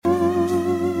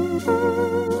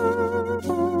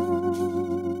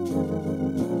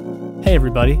Hey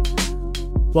everybody,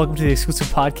 welcome to the Exclusive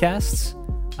Podcasts.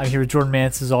 I'm here with Jordan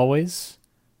Mance as always.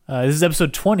 This is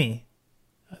episode 20.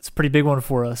 It's a pretty big one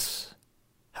for us.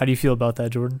 How do you feel about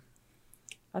that, Jordan?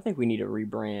 I think we need a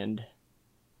rebrand.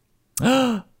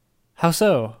 How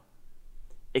so?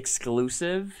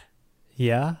 Exclusive?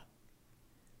 Yeah?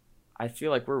 I feel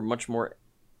like we're much more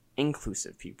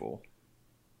inclusive people.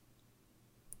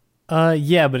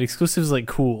 Yeah, but exclusive is like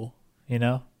cool, you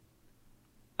know?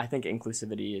 I think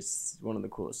inclusivity is one of the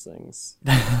coolest things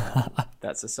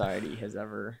that society has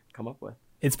ever come up with.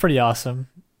 It's pretty awesome.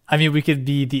 I mean, we could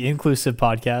be the inclusive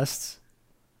podcasts.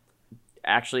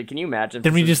 Actually, can you imagine if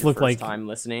Then we this is just your look first like time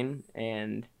listening,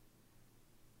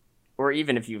 or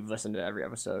even if you've listened to every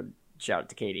episode, shout out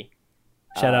to Katie.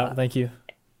 Shout out, thank you.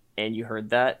 And you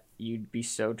heard that, you'd be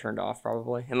so turned off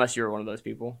probably, unless you were one of those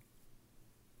people.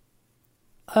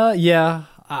 Yeah,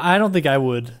 I don't think I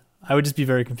would. I would just be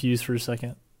very confused for a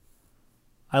second.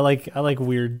 I like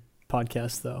weird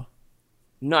podcasts though.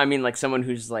 No, I mean like someone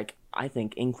who's like, I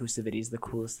think inclusivity is the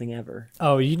coolest thing ever.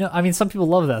 Oh, I mean, some people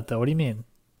love that though. What do you mean?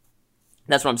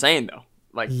 That's what I'm saying though.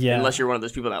 Like, yeah. Unless you're one of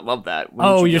those people that love that.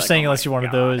 Oh, you're like, saying oh unless you're one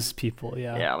of God. those people,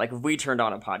 yeah. Yeah, like if we turned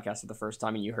on a podcast for the first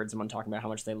time and you heard someone talking about how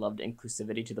much they loved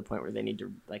inclusivity to the point where they need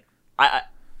to like,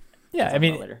 Yeah, I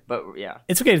mean, later. But yeah,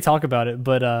 it's okay to talk about it,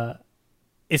 but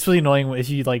it's really annoying if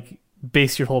you like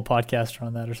base your whole podcast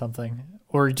around that or something,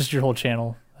 or just your whole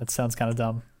channel. That sounds kind of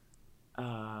dumb.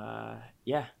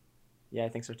 Yeah, I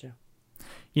think so too.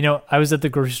 You know, I was at the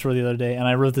grocery store the other day and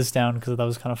I wrote this down because that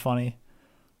was kind of funny.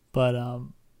 But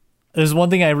there's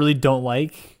one thing I really don't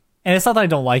like, and it's not that I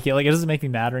don't like it. Like, it doesn't make me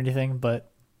mad or anything,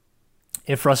 but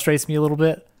it frustrates me a little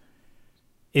bit.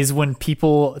 Is when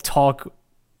people talk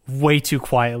way too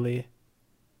quietly,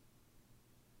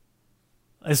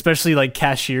 especially like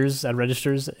cashiers at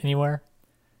registers anywhere.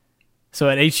 So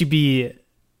at HEB,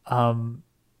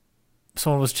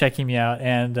 someone was checking me out,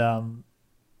 and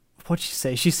what'd she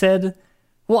say? She said,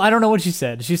 well, I don't know what she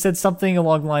said. She said something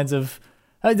along the lines of,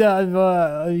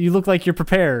 you look like you're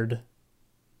prepared.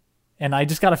 And I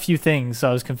just got a few things, so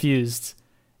I was confused.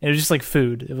 It was just like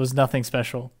food. It was nothing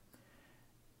special.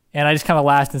 And I just kind of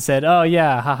laughed and said, oh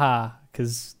yeah, haha,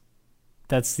 because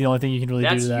that's the only thing you can really do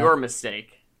to that. That's your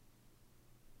mistake.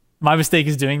 My mistake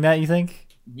is doing that, you think?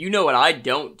 You know what I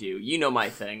don't do. You know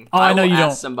my thing. Oh, I know you will don't.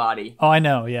 ask somebody Oh, I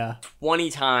know, yeah. 20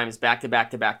 times back to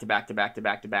back to back to back to back to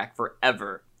back to back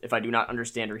forever if I do not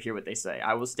understand or hear what they say.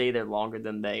 I will stay there longer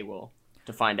than they will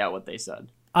to find out what they said.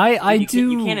 You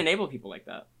can't enable people like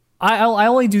that. I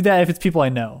only do that if it's people I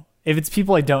know. If it's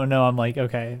people I don't know, I'm like,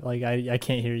 okay, like I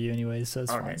can't hear you anyways, so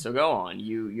it's fine. Okay, so go on.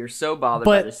 You're so bothered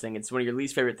by this thing. It's one of your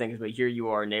least favorite things, but here you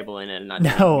are enabling it and not.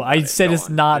 No, I said it's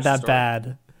not that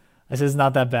bad. I said it's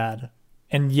not that bad,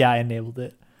 and yeah, I enabled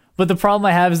it. But the problem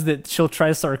I have is that she'll try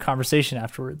to start a conversation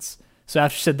afterwards. So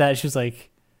after she said that, she was like,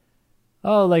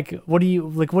 "Oh, like what are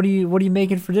you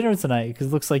making for dinner tonight? Because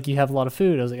it looks like you have a lot of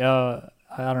food." I was like, "Oh,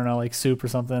 I don't know, like soup or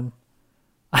something."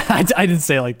 I didn't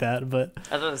say it like that, but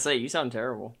I was about to say, you sound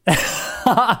terrible.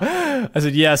 I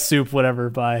said, yeah, soup, whatever,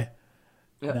 bye.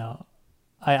 Yeah. No.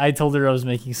 I told her I was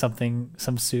making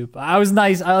some soup. I was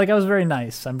nice. I was very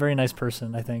nice. I'm a very nice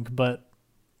person, I think, but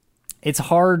it's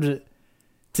hard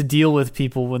to deal with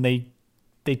people when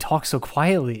they talk so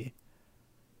quietly.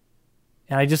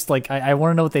 And I just like, I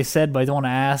want to know what they said, but I don't want to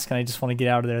ask, and I just want to get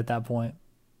out of there at that point.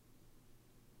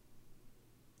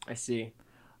 I see.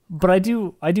 But I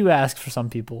do ask for some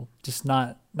people, just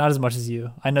not as much as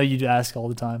you. I know you do ask all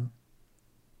the time.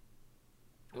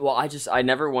 Well, I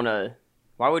never want to.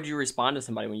 Why would you respond to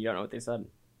somebody when you don't know what they said?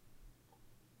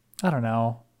 I don't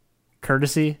know.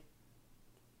 Courtesy?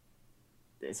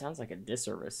 It sounds like a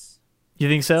disservice. You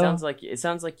think so? It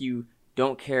sounds like you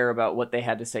don't care about what they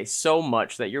had to say so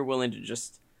much that you're willing to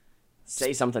just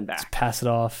say something back. Just pass it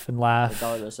off and laugh.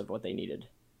 Regardless of what they needed.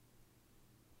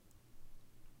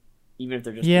 Even if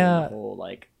they're just doing the whole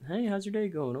like, hey, how's your day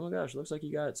going? Oh my gosh, looks like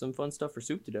you got some fun stuff for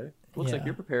soup today. Looks like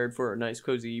you're prepared for a nice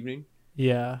cozy evening.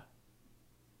 Yeah.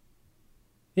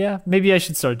 Yeah, maybe I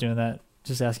should start doing that.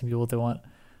 Just asking people what they want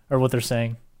or what they're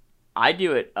saying. I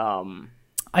do it.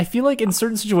 I feel like in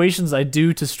certain situations I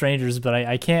do to strangers, but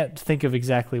I can't think of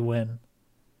exactly when.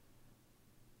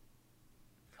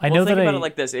 Think about it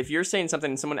like this. If you're saying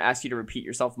something and someone asks you to repeat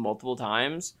yourself multiple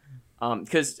times,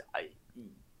 because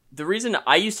the reason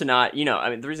I used to not,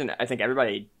 the reason I think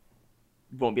everybody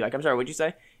won't be like, I'm sorry, what'd you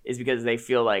say? Is because they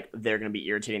feel like they're going to be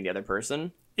irritating the other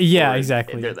person. Yeah,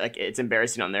 exactly. They're like, it's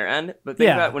embarrassing on their end. But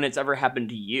think about when it's ever happened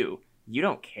to you. You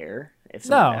don't care if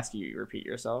someone asks you to repeat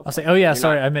yourself. I'll say, oh yeah,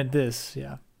 sorry, I meant this.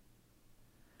 Yeah.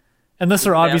 Unless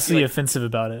they're obviously offensive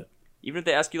about it. Even if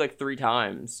they ask you like 3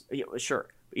 times, yeah, sure.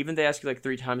 Even if they ask you like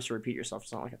 3 times to repeat yourself,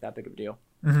 it's not like that big of a deal.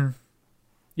 Mm-hmm.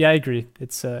 Yeah, I agree.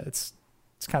 It's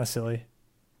kind of silly.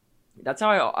 That's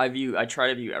how I try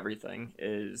to view everything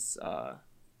is,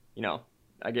 you know,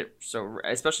 I get so,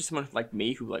 especially someone like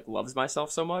me who like loves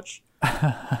myself so much.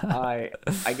 I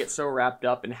get so wrapped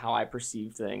up in how I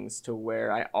perceive things to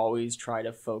where I always try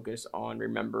to focus on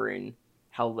remembering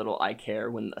how little I care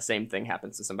when the same thing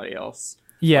happens to somebody else.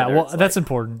 Yeah, well, that's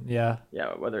important. Yeah.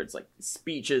 Yeah, whether it's like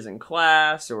speeches in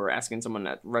class or asking someone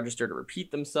to register to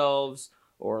repeat themselves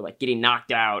or like getting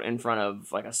knocked out in front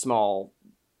of like a small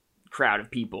crowd of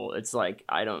people. It's like,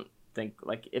 I don't think,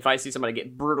 like, if I see somebody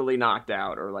get brutally knocked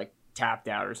out or like tapped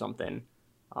out or something,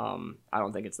 I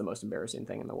don't think it's the most embarrassing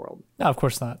thing in the world. No, of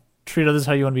course not. Treat others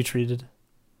how you want to be treated.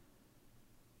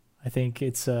 I think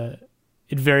it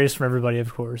varies from everybody,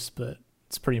 of course, but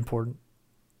it's pretty important.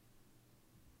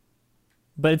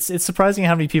 But it's surprising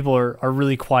how many people are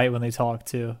really quiet when they talk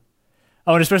too.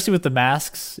 Oh, and especially with the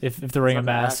masks, if they're wearing a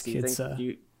mask, it's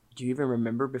do you even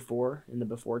remember before in the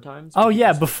before times? Oh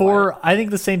yeah, before I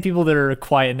think the same people that are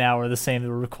quiet now are the same that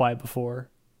were quiet before.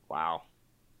 Wow.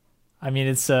 I mean,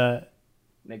 it's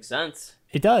makes sense.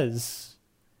 It does.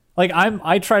 Like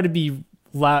I try to be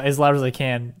as loud as I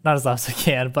can, not as loud as I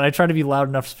can, but I try to be loud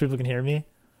enough so people can hear me.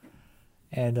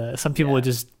 And some people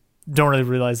just don't really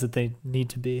realize that they need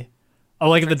to be. Oh,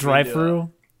 like at the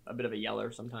drive-thru, a bit of a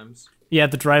yeller sometimes. Yeah,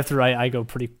 at the drive-thru, I go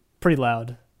pretty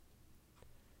loud.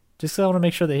 Just 'cause I want to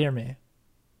make sure they hear me.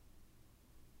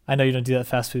 I know you don't do that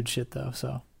fast food shit though,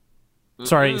 so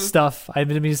sorry, stuff. I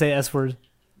didn't mean to say S word.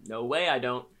 No way, I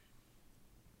don't.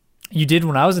 You did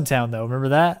when I was in town though. Remember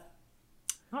that?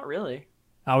 Not really.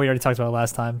 Oh, we already talked about it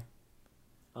last time.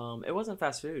 It wasn't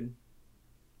fast food.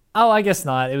 Oh, I guess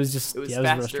not. It was just it was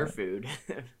faster food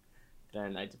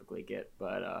than I typically get,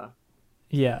 but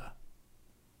yeah.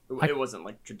 It wasn't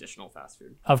like traditional fast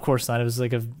food. Of course not. It was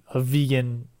like a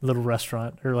vegan little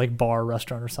restaurant or like bar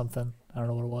restaurant or something. I don't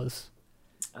know what it was.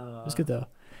 It was good though.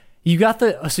 You got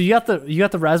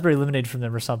the raspberry lemonade from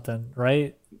them or something,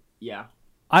 right? Yeah.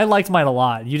 I liked mine a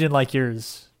lot. You didn't like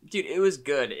yours. Dude, it was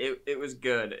good. It was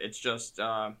good. It's just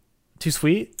too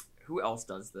sweet? Who else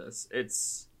does this?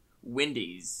 It's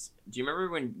Wendy's. Do you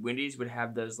remember when Wendy's would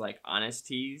have those like Honest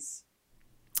Teas?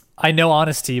 I know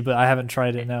Honest Tea, but I haven't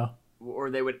tried it now.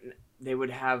 Or they would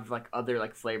have like other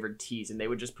like flavored teas, and they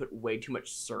would just put way too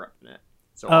much syrup in it.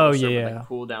 So all the syrup would like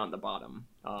cool down at the bottom.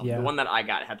 The one that I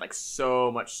got had like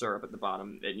so much syrup at the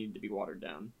bottom that needed to be watered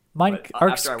down. Mine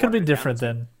ours could have been different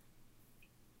then,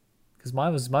 because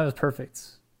mine was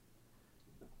perfect.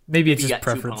 Maybe it's just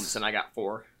preference. 2 pumps and I got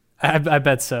 4. I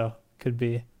bet so. Could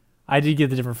be. I did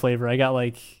get the different flavor. I got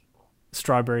like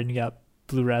strawberry, and you got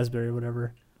blue raspberry or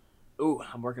whatever. Ooh,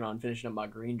 I'm working on finishing up my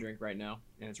green drink right now,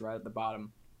 and it's right at the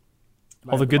bottom.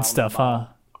 All the good stuff, huh?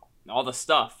 All the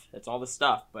stuff. It's all the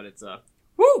stuff, but it's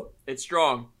woo! It's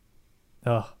strong.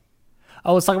 Oh,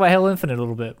 let's talk about Halo Infinite a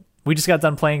little bit. We just got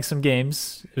done playing some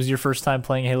games. It was your first time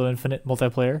playing Halo Infinite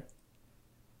multiplayer.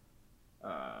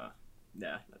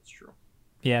 Yeah, that's true.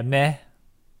 Yeah, meh.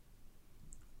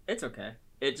 It's okay.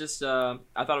 It just I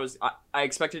thought it was. I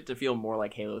expected it to feel more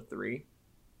like Halo 3.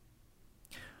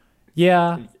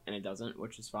 Yeah. And it doesn't,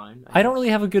 which is fine. I don't really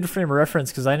have a good frame of reference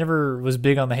because I never was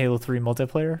big on the Halo 3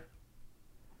 multiplayer.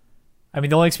 I mean,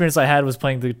 the only experience I had was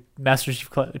playing the Master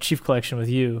Chief Collection with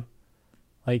you,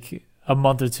 like a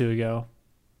month or 2 ago,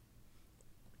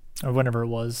 or whenever it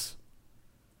was.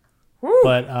 Woo!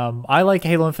 But I like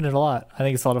Halo Infinite a lot. I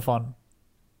think it's a lot of fun.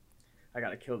 I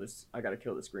gotta kill this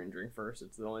green drink first.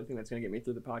 It's the only thing that's gonna get me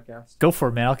through the podcast. Go for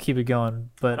it, man. I'll keep it going.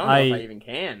 But I don't know if I even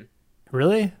can.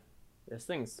 Really? This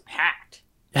thing's packed.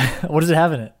 What does it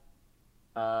have in it?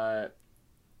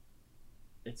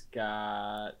 It's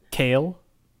got kale.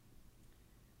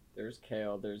 There's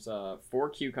kale. There's 4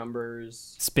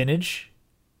 cucumbers. Spinach.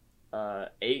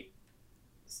 8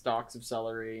 stalks of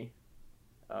celery.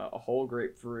 A whole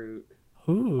grapefruit.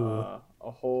 Ooh. A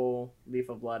whole leaf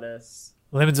of lettuce.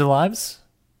 Lemons and limes.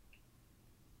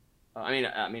 I mean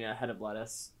a head of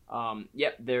lettuce.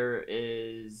 Yep. There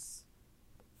is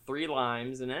 3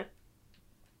 limes in it.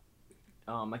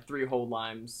 Like 3 whole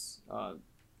limes,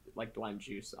 like lime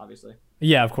juice, obviously.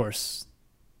 Yeah, of course.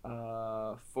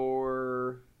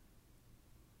 4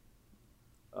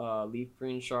 leaf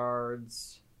green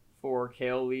shards, 4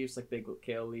 kale leaves, like big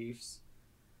kale leaves,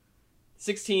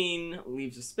 16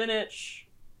 leaves of spinach,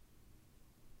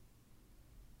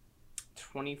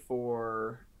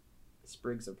 24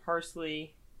 sprigs of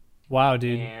parsley. Wow,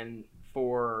 dude. And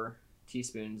 4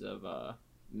 teaspoons of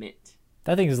mint.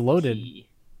 That thing is loaded. Tea.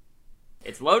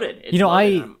 It's loaded. It's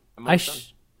loaded. I'm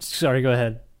sorry, go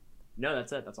ahead. No,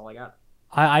 that's it. That's all I got.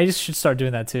 I just should start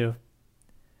doing that too.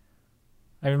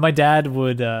 I mean, my dad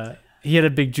would. He had a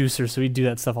big juicer, so he'd do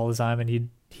that stuff all the time, and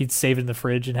he'd save it in the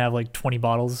fridge and have like 20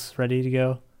 bottles ready to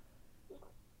go. And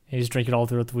he'd just drink it all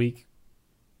throughout the week.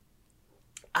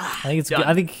 I think it's good.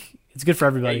 I think it's good for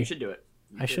everybody. Yeah, you should do it.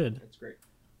 I should. That's great.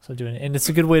 So doing it, and it's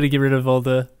a good way to get rid of all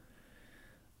the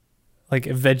like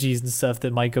veggies and stuff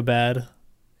that might go bad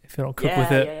if you don't cook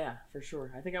with it. Yeah, for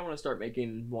sure. I think I want to start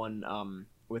making one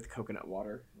with coconut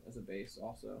water as a base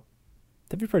also.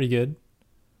 That'd be pretty good.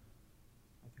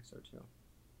 I think so too.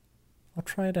 I'll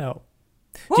try it out.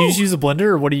 Woo! Do you just use a blender,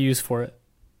 or what do you use for it?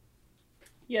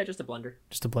 Yeah, just a blender.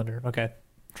 Just a blender. Okay,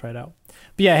 try it out.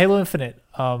 But yeah, Halo Infinite.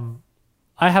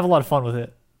 I have a lot of fun with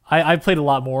it. I played a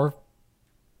lot more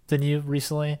than you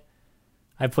recently.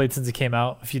 I played since it came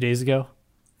out a few days ago,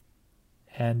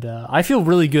 and I feel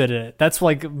really good at it. That's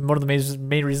like one of the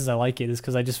main reasons I like it is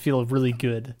because I just feel really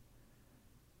good.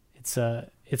 It's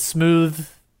smooth.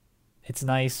 It's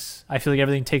nice. I feel like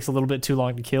everything takes a little bit too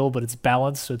long to kill, but it's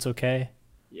balanced, so it's okay.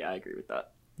 Yeah, I agree with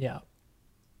that. Yeah.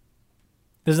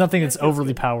 There's nothing that's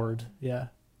overly powered. Yeah.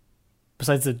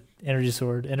 Besides the energy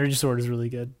sword. Energy sword is really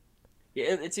good.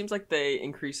 Yeah, it seems like they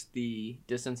increased the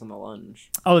distance on the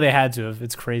lunge. Oh, they had to have.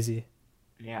 It's crazy.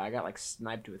 Yeah, I got like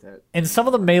sniped with it. And some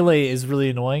of the melee is really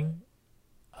annoying.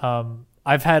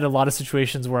 I've had a lot of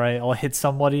situations where I'll hit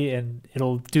somebody and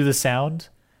it'll do the sound,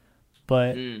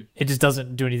 but it just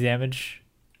doesn't do any damage.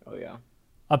 Oh, yeah.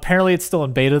 Apparently it's still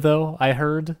in beta, though, I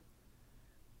heard.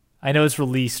 I know it's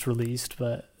released,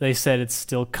 but they said it's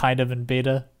still kind of in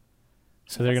beta.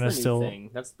 So they're going to still... thing.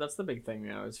 That's the big thing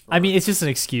now. I mean, it's just an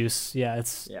excuse. Yeah,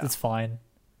 it's fine.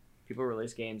 People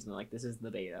release games and they're like, this is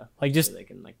the beta. Like, just... So they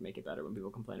can like make it better when people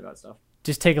complain about stuff.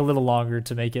 Just take a little longer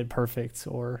to make it perfect,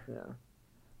 or... Yeah.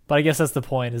 But I guess that's the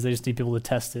point, is they just need people to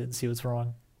test it and see what's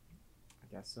wrong.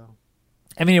 I guess so.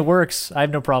 I mean, it works. I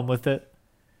have no problem with it.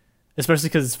 Especially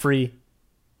because it's free.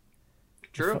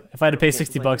 True. If I had to pay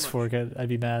 $60 for it, I'd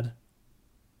be mad.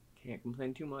 Can't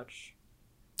complain too much.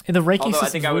 And the ranking Although I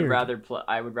system's think weird.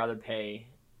 I would rather pay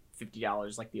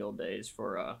 $50 like the old days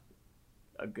for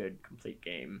a good complete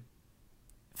game.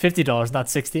 $50, not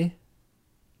 $60.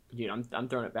 Dude, I'm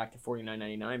throwing it back to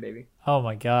 $49.99, baby. Oh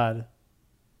my god.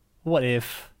 What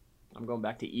if? I'm going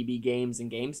back to EB Games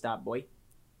and GameStop, boy.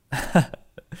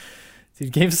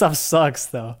 Dude, GameStop sucks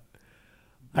though.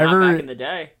 I remember back in the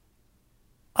day.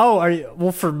 Oh, are you?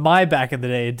 Well, for my back in the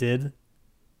day, it did.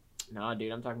 Nah,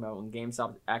 dude, I'm talking about when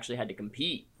GameStop actually had to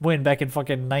compete. When, back in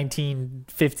fucking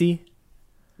 1950?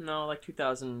 No, like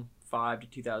 2005 to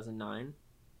 2009.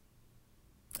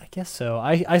 I guess so.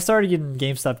 I started getting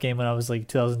GameStop game when I was like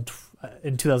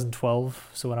in 2012.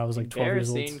 So when I was like 12 years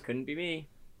old. Couldn't be me.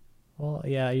 Well,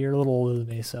 yeah, you're a little older than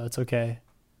me, so it's okay.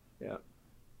 Yeah.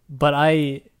 But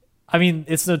I mean,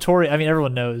 it's notorious. I mean,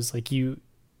 everyone knows. Like you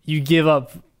give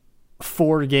up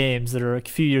 4 games that are a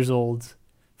few years old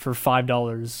for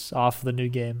 $5 off the new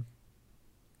game.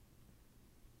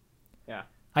 Yeah.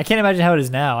 I can't imagine how it is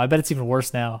now. I bet it's even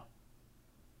worse now.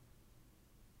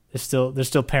 There's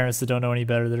still parents that don't know any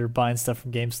better that are buying stuff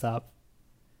from GameStop.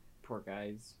 Poor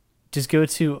guys. Just go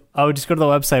to the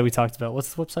website we talked about.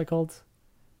 What's the website called?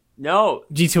 No.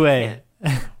 G2A.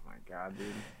 Oh my god, dude.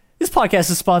 This podcast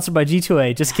is sponsored by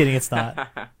G2A. Just kidding, it's not.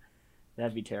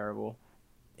 That'd be terrible.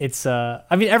 It's I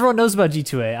mean, everyone knows about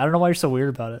G2A. I don't know why you're so weird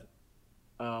about it.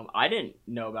 I didn't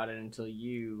know about it until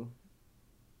you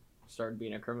started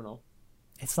being a criminal.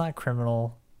 It's not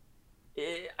criminal.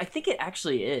 I think it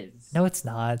actually is. No, it's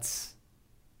not.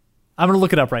 I'm going to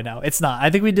look it up right now. It's not.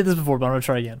 I think we did this before, but I'm going to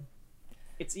try again.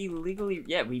 It's illegally...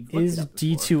 Yeah, we looked Is it up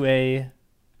before. G2A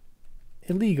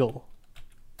illegal?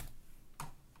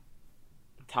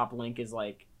 Top link is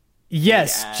like...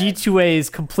 Yes, G2A is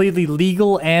completely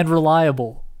legal and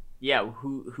reliable. Yeah,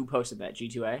 who posted that?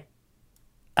 G2A?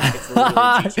 It's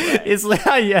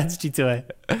literally G2A. It's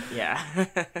G2A.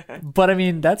 Yeah. But I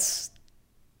mean,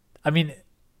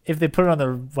 if they put it on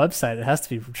their website, it has to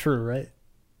be true, right?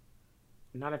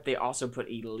 Not if they also put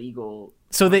illegal.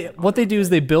 So what they do is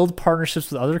they build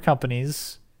partnerships with other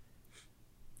companies.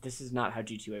 This is not how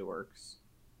G2A works.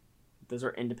 Those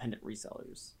are independent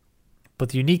resellers. But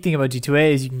the unique thing about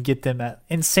G2A is you can get them at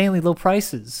insanely low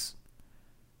prices.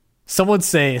 Some would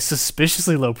say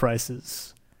suspiciously low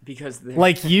prices. Because they're...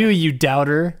 Like you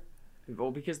doubter.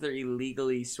 Well, because they're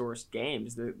illegally sourced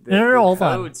games. No, hold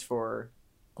on. Codes for...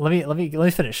 Let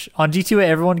me finish. On G2A,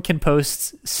 everyone can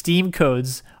post Steam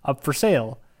codes up for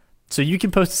sale. So you can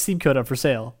post a Steam code up for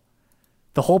sale.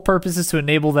 The whole purpose is to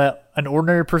enable that an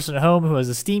ordinary person at home who has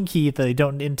a Steam key that they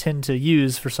don't intend to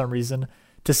use for some reason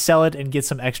to sell it and get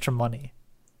some extra money.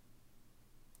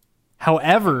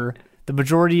 However, the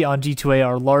majority on G2A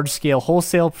are large-scale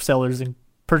wholesale sellers and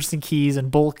purchasing keys in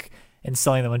bulk and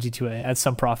selling them on G2A at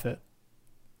some profit.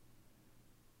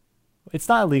 It's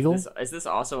not illegal. Is this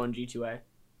also on G2A?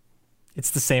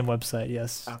 It's the same website,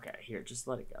 yes. Okay, here, just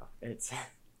let it go. It's.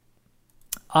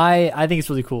 I think it's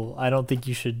really cool. I don't think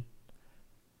you should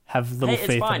have little faith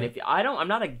it's fine. in it. If I'm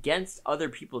not against other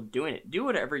people doing it. Do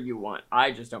whatever you want.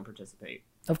 I just don't participate.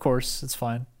 Of course, it's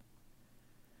fine.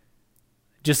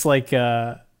 Just like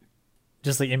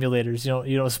emulators.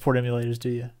 You don't support emulators, do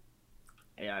you?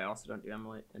 Yeah, I also don't do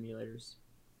emulators.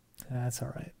 That's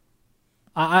all right.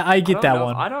 I get that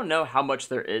one. I don't know how much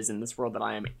there is in this world that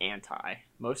I am anti.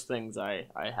 Most things I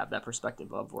have that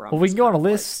perspective of where I'm. Well, we can go on a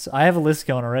list. I have a list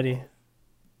going already.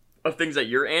 Of things that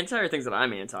you're anti or things that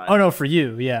I'm anti? Oh, no, for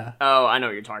you, yeah. Oh, I know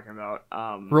what you're talking about.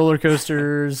 Roller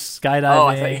coasters,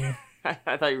 skydiving.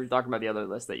 I thought you were talking about the other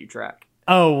list that you track.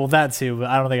 Oh, well, that too, but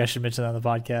I don't think I should mention that on the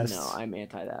podcast. No, I'm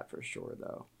anti that for sure,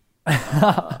 though.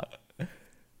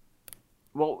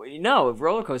 Well, no,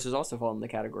 roller coasters also fall in the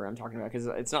category I'm talking about, because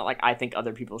it's not like I think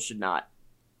other people should not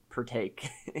partake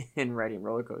in riding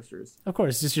roller coasters. Of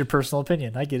course, it's just your personal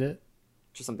opinion. I get it.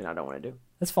 Just something I don't want to do.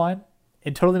 That's fine.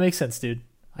 It totally makes sense, dude.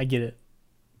 I get it.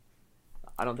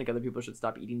 I don't think other people should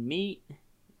stop eating meat.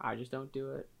 I just don't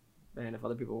do it. And if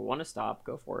other people want to stop,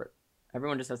 go for it.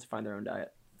 Everyone just has to find their own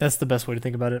diet. That's the best way to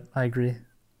think about it. I agree.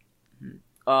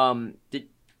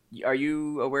 Are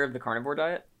you aware of the carnivore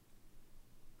diet?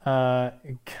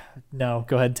 No.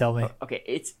 Go ahead and tell me. Okay,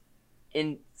 it's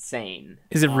insane.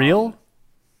 Is it real?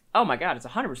 Oh my god, it's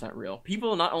 100% real.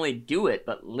 People not only do it,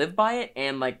 but live by it,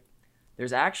 and like,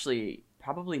 there's actually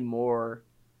probably more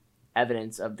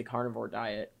evidence of the carnivore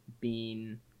diet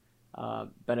being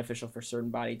beneficial for certain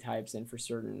body types and for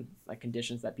certain like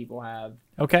conditions that people have.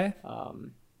 Okay.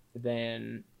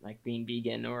 Than like being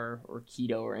vegan or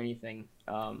keto or anything.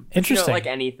 Interesting. Like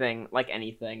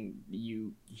anything,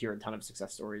 you hear a ton of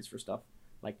success stories for stuff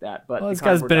like that. But it's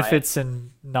got its benefits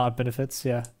and not benefits.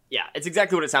 Yeah. Yeah, it's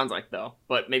exactly what it sounds like though,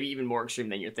 but maybe even more extreme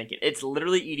than you're thinking. It's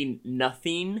literally eating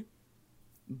nothing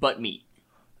but meat.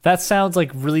 That sounds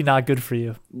like really not good for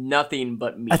you. Nothing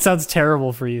but meat. That sounds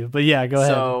terrible for you. But yeah, go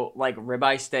ahead. So like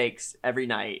ribeye steaks every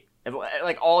night.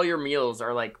 Like all your meals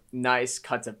are like nice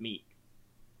cuts of meat.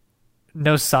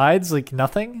 No sides, like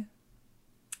nothing.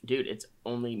 Dude, it's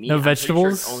only meat. No vegetables.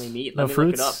 Sure it's only meat. No Let me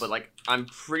fruits. look it up, but like I'm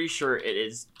pretty sure it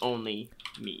is only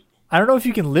meat. I don't know if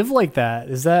you can live like that.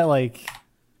 Is that like?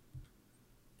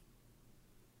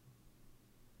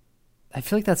 I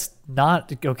feel like that's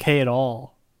not okay at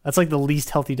all. That's like the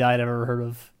least healthy diet I've ever heard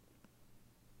of.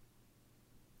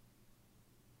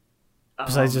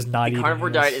 Besides just not eating. The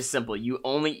carnivore diet is simple. You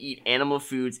only eat animal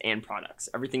foods and products.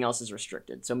 Everything else is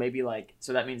restricted. So maybe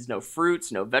so that means no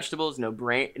fruits, no vegetables, no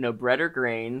bread or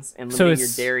grains, and limiting your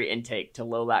dairy intake to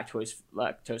low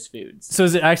lactose foods. So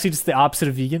is it actually just the opposite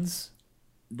of vegans?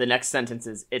 The next sentence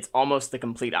is, it's almost the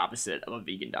complete opposite of a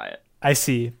vegan diet. I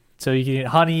see. So you can eat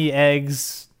honey,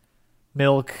 eggs,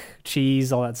 milk,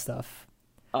 cheese, all that stuff.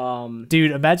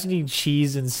 Dude, imagine eating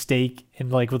cheese and steak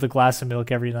and like with a glass of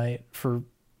milk every night for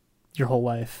your whole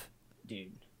life.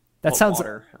 Dude. That sounds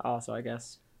water also, I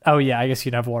guess. Oh yeah, I guess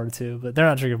you'd have water too, but they're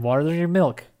not drinking water, they're drinking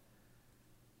milk.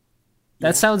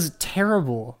 That sounds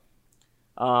terrible.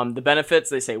 The benefits,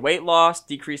 they say weight loss,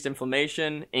 decreased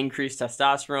inflammation, increased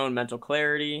testosterone, mental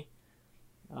clarity.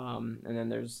 And then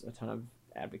there's a ton of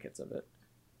advocates of it.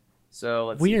 So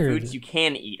let's see foods you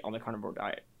can eat on the carnivore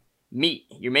diet. Meat.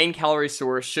 Your main calorie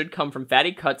source should come from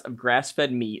fatty cuts of grass-fed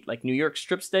meat like New York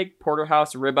strip steak,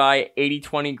 porterhouse, ribeye,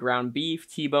 80-20 ground beef,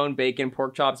 T-bone, bacon,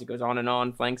 pork chops. It goes on and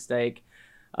on. Flank steak.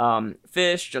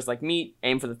 Fish, just like meat.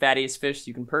 Aim for the fattiest fish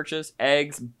you can purchase.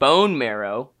 Eggs, bone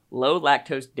marrow, low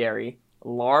lactose dairy,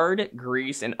 lard,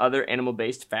 grease, and other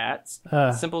animal-based fats.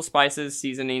 Simple spices,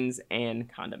 seasonings,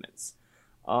 and condiments.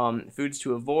 Foods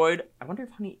to avoid. I wonder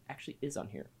if honey actually is on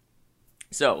here.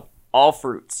 So, all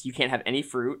fruits. You can't have any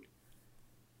fruit.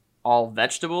 All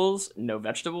vegetables, no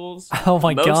vegetables. Oh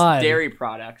my God. Most dairy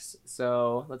products.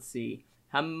 So let's see.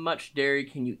 How much dairy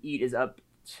can you eat is up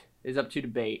to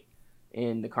debate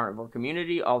in the carnivore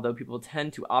community, although people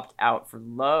tend to opt out for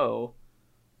low.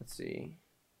 Let's see.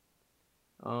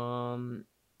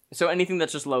 So anything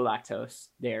that's just low lactose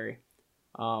dairy.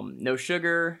 No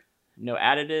sugar, no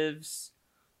additives,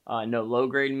 no low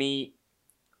grade meat,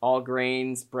 all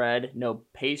grains, bread, no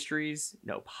pastries,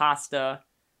 no pasta.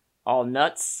 All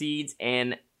nuts, seeds,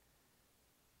 and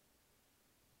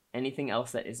anything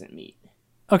else that isn't meat.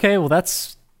 Okay, well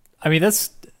that's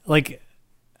like,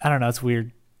 I don't know, it's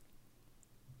weird.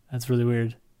 That's really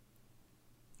weird.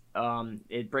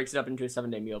 It breaks it up into a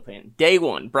 7-day meal plan. Day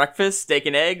 1, breakfast, steak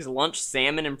and eggs. Lunch,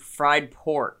 salmon and fried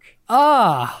pork.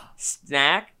 Ah!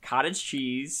 Snack, cottage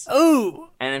cheese, Oh,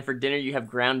 and then for dinner you have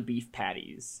ground beef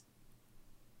patties.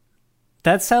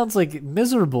 that sounds like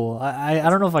miserable. I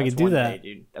don't know if I could do one that.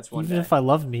 day, dude. That's one Even day. if I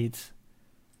love meat.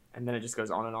 And then it just goes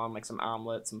on and on, like some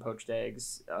omelets, some poached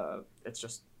eggs. It's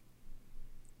just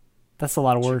That's a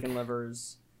lot of work. chicken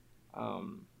livers.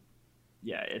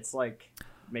 Yeah, it's like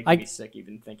making me sick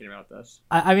even thinking about this.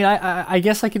 I mean, I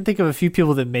guess I can think of a few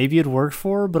people that maybe it'd work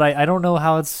for, but I don't know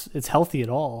how it's healthy at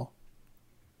all.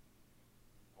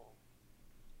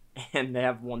 And they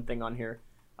have one thing on here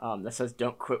that says,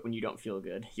 "Don't quit when you don't feel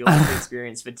good. You'll likely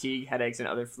experience fatigue, headaches, and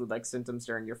other flu-like symptoms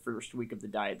during your first week of the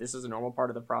diet. This is a normal part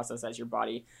of the process as your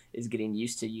body is getting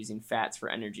used to using fats for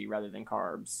energy rather than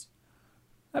carbs."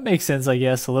 That makes sense, I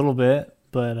guess, a little bit,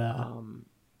 but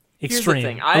Here's the extreme.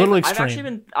 thing. A little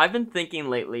extreme. I've been thinking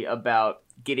lately about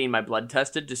getting my blood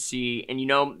tested to see, and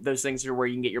those things are where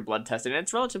you can get your blood tested, and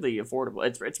it's relatively affordable.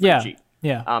 It's pretty cheap.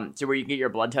 Yeah. So where you can get your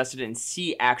blood tested and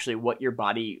see actually what your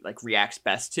body like reacts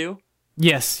best to.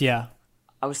 Yes, yeah.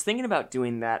 I was thinking about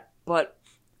doing that, but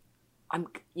I'm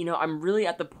really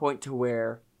at the point to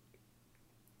where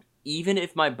even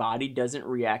if my body doesn't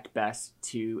react best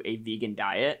to a vegan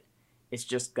diet, it's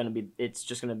just gonna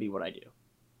be what I do.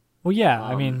 Well, yeah,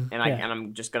 I mean, and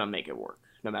I'm just gonna make it work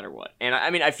no matter what. And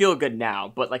I mean, I feel good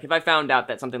now, but like if I found out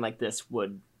that something like this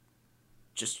would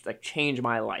just like change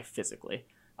my life physically,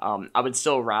 I would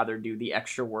still rather do the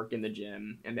extra work in the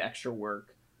gym and the extra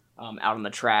work out on the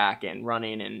track and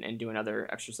running and doing other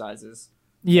exercises.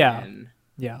 Yeah, and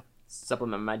yeah.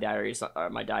 Supplement my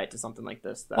diet to something like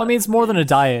this. Well, I mean, it's more than a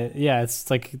diet. Yeah, it's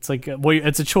like it's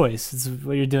a choice. It's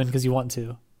what you're doing because you want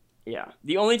to. Yeah.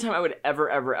 The only time I would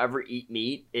ever eat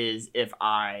meat is if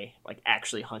I like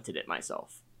actually hunted it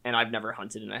myself. And I've never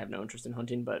hunted and I have no interest in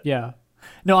hunting, but yeah.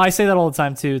 No, I say that all the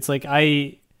time too. It's like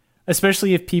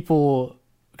especially if people,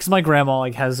 because my grandma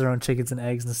like has their own chickens and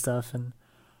eggs and stuff, and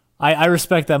I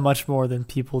respect that much more than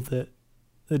people that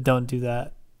don't do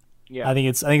that. Yeah. I think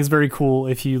it's very cool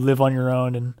if you live on your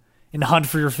own and hunt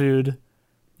for your food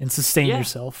and sustain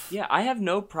yourself. Yeah, I have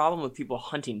no problem with people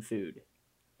hunting food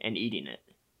and eating it.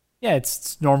 Yeah,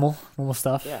 it's normal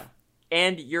stuff. Yeah.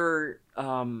 And you're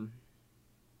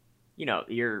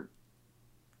you're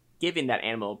giving that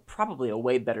animal probably a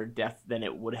way better death than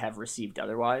it would have received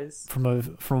otherwise. From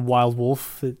a wild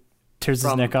wolf that tears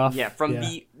his neck off. Yeah, from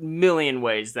the million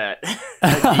ways that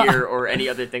a deer or any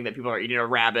other thing that people are eating, a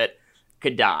rabbit,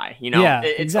 could die. Yeah,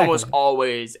 it's exactly. almost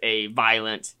always a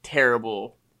violent,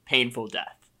 terrible, painful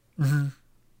death. Mm-hmm.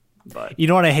 But you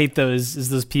know what I hate is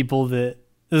those people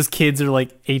those kids are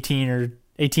like 18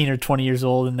 or 20 years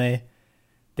old and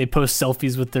they post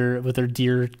selfies with their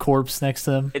deer corpse next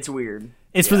to them. It's weird.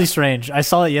 It's really strange. I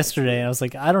saw it yesterday and I was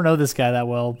like, I don't know this guy that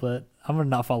well, but I'm gonna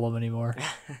not follow him anymore.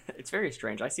 It's very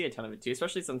strange. I see a ton of it too,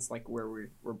 especially since like where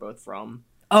we're both from.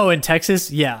 Oh, in Texas,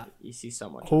 yeah. You see so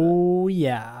much. Oh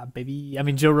yeah, baby. I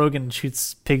mean, Joe Rogan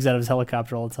shoots pigs out of his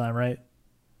helicopter all the time, right?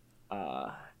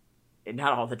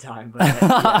 Not all the time, but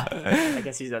yeah, I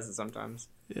guess he does it sometimes.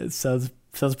 It sounds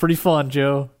pretty fun,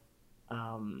 Joe.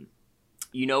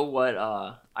 You know what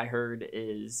I heard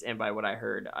is, and by what I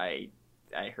heard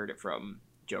heard it from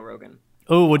Joe Rogan.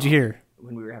 Oh, what'd you hear?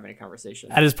 When we were having a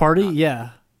conversation at his party?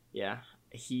 Yeah.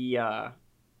 He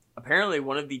apparently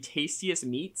one of the tastiest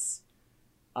meats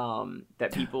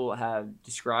that people have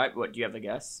described. What, do you have a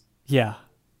guess? Yeah.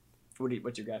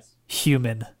 What's your guess?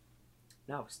 Human.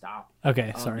 No, stop.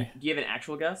 Okay, sorry. Do you have an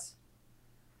actual guess?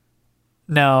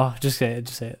 No, just say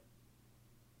it.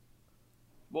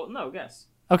 Well, no, guess.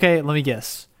 Okay, let me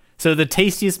guess. So the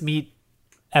tastiest meat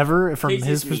ever from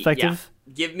his perspective?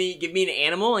 Yeah. Give me an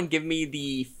animal and give me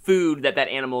the food that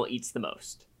animal eats the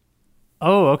most.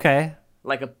 Oh, okay.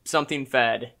 Like something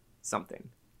fed something.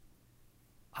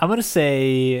 I'm going to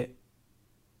say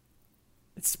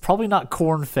it's probably not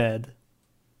corn fed.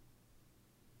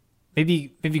 Maybe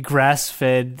grass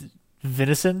fed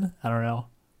venison? I don't know.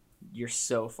 You're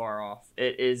so far off.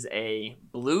 It is a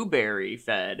blueberry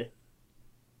fed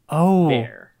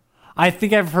bear. I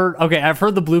think I've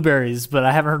heard the blueberries, but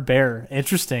I haven't heard bear.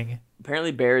 Interesting.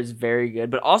 Apparently bear is very good,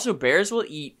 but also bears will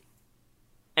eat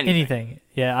anything.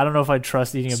 Yeah, I don't know if I'd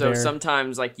trust eating a bear. So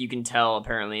sometimes like you can tell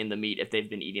apparently in the meat if they've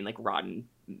been eating like rotten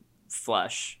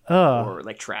flesh or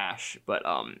like trash, but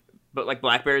like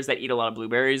black bears that eat a lot of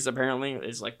blueberries apparently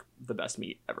is like the best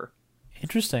meat ever.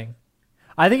 Interesting.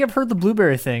 I think I've heard the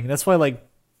blueberry thing. That's why like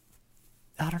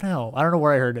I don't know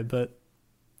where I heard it, but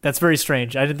that's very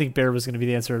strange. I didn't think bear was going to be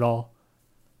the answer at all.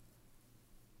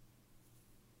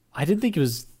 I didn't think it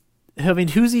was. I mean,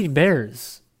 who's eating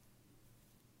bears?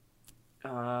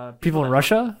 People in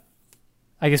Russia?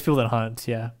 I guess people that hunt,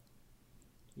 yeah.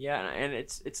 Yeah, and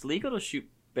it's legal to shoot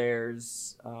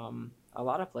bears a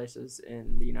lot of places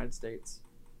in the United States.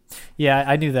 Yeah,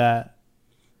 I knew that.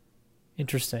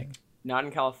 Interesting. Not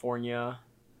in California.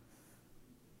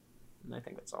 And I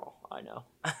think that's all I know.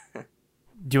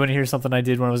 Do you want to hear something I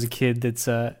did when I was a kid that's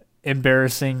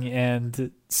embarrassing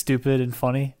and stupid and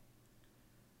funny?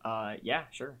 Yeah,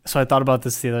 sure. So I thought about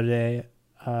this the other day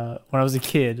when I was a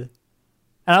kid.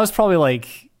 And I was probably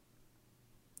like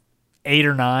 8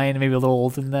 or 9, maybe a little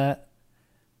older than that.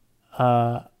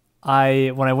 When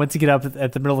I went to get up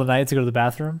at the middle of the night to go to the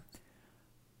bathroom,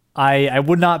 I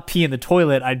would not pee in the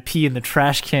toilet. I'd pee in the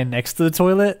trash can next to the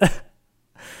toilet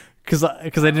because I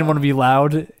didn't want to be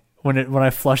loud when I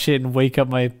flush it and wake up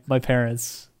my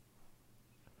parents.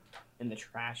 In the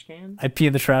trash can? I'd pee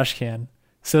in the trash can.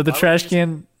 So the trash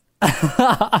can,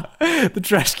 the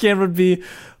trash can would be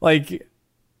like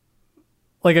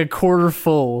a quarter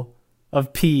full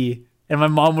of pee, and my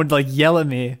mom would like yell at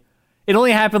me. It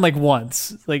only happened like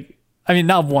once. Like, I mean,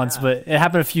 not once, but it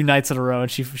happened a few nights in a row.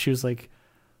 And she was like,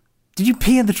 "Did you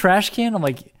pee in the trash can?" I'm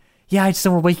like, "Yeah, I just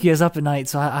don't want to wake you guys up at night.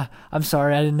 So I'm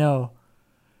sorry, I didn't know."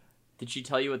 Did she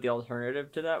tell you what the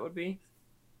alternative to that would be?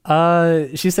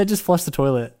 She said just flush the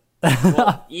toilet.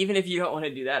 Well, even if you don't want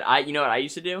to do that, you know what I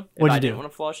used to do? What'd I you do? didn't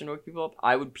want to flush and wake people up,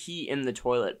 I would pee in the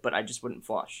toilet, but I just wouldn't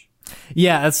flush.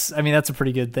 Yeah, that's a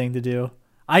pretty good thing to do.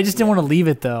 I just didn't want to leave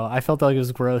it though. I felt like it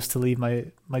was gross to leave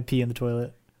my pee in the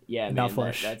toilet. Yeah, and man, not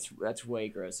flush. that's way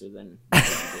grosser than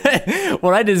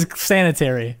what I did is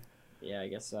sanitary. Yeah, I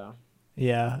guess so.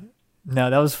 Yeah.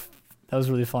 No, that was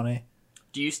really funny.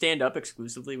 Do you stand up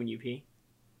exclusively when you pee?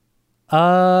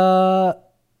 Yeah,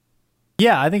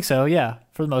 I think so. Yeah,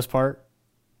 for the most part.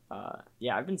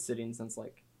 Yeah, I've been sitting since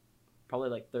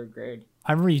probably 3rd grade.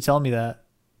 I remember you telling me that.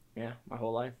 Yeah, my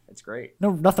whole life. It's great.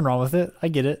 No, nothing wrong with it. I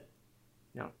get it.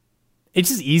 No. It's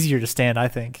just easier to stand, I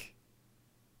think.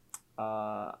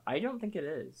 I don't think it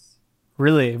is.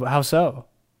 Really? How so?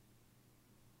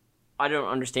 I don't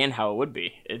understand how it would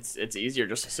be. It's easier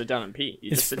just to sit down and pee.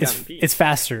 You just sit down and pee. It's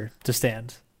faster to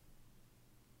stand.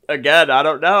 Again, I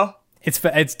don't know. It's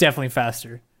definitely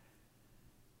faster.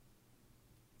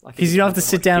 Because you don't have to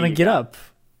sit down and get up.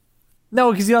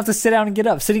 No, because you don't have to sit down and get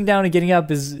up. Sitting down and getting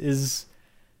up is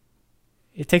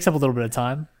it takes up a little bit of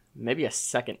time. Maybe a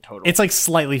second total. It's like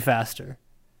slightly faster.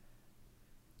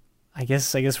 I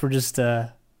guess we're just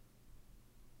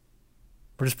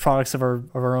products of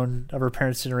our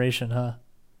parents' generation, huh?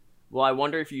 Well, I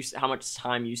wonder how much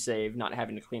time you save not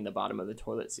having to clean the bottom of the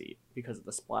toilet seat because of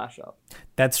the splash up.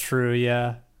 That's true,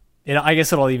 yeah. I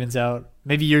guess it all evens out.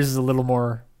 Maybe yours is a little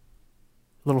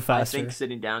faster. I think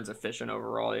sitting down is efficient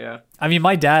overall, yeah. I mean,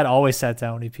 my dad always sat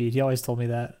down when he peed. He always told me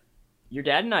that. Your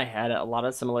dad and I had a lot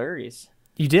of similarities.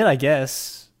 You did, I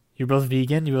guess. You're both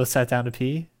vegan. You both sat down to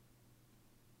pee.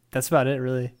 That's about it,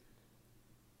 really.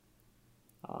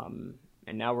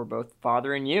 And now we're both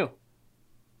fathering you.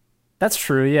 That's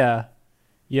true, yeah.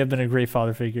 You have been a great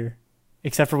father figure.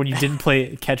 Except for when you didn't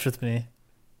play catch with me.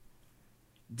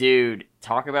 Dude,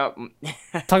 talk about a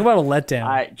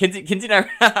letdown. Kinsey and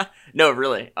I no,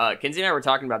 really. Kinsey and I were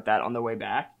talking about that on the way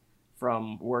back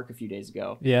from work a few days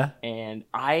ago. Yeah. And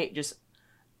I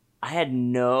had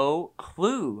no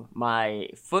clue my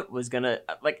foot was gonna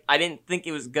I didn't think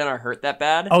it was gonna hurt that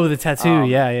bad. Oh, the tattoo,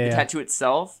 yeah. The tattoo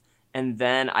itself, and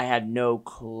then I had no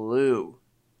clue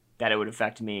that it would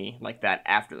affect me like that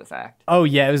after the fact. Oh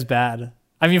yeah, it was bad.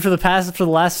 I mean, for the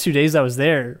last 2 days I was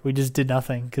there, we just did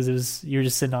nothing because you were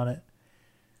just sitting on it.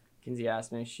 Kinsey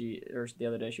asked me the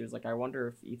other day. She was like, "I wonder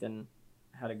if Ethan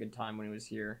had a good time when he was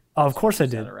here." Oh, of course I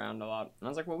did. Sat around a lot, and I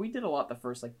was like, "Well, we did a lot the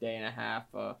first day and a half."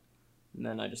 And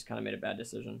then I just kind of made a bad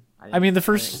decision. I didn't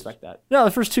expect that. No,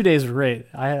 the first 2 days were great.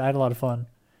 I had a lot of fun.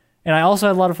 And I also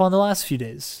had a lot of fun the last few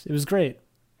days. It was great.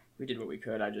 We did what we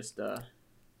could.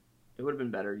 It would have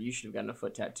been better. You should have gotten a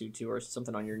foot tattoo too, or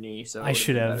something on your knee. So I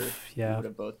should have, yeah. We would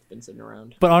have both been sitting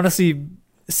around. But honestly,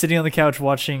 sitting on the couch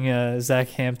watching Zach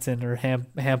Hampton or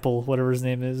Hampel, whatever his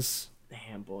name is.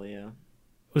 Hampel, yeah.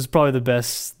 Was probably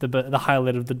the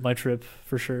highlight of my trip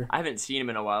for sure. I haven't seen him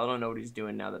in a while. I don't know what he's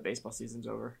doing now that baseball season's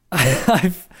over.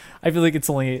 I feel like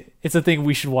it's a thing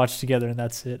we should watch together, and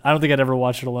that's it. I don't think I'd ever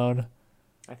watch it alone.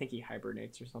 I think he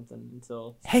hibernates or something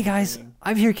until. Hey guys,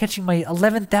 I'm here catching my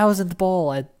 11,000th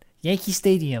ball at Yankee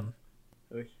Stadium.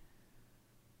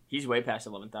 He's way past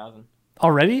 11,000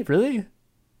 already. Really?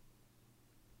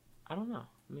 I don't know.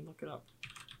 Let me look it up.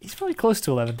 He's probably close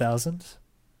to 11,000.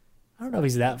 I don't know if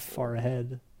he's that far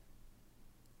ahead.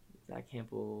 Zach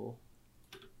Campbell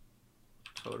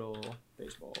total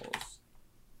baseballs.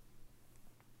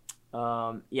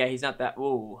 Yeah, he's not that.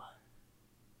 Ooh.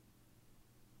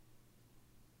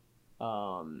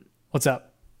 What's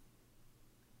up?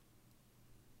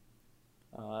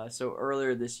 So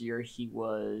earlier this year, he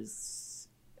was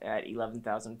at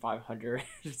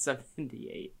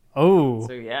 11,578. Oh.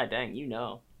 So yeah, dang,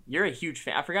 you're a huge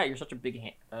fan. I forgot you're such a big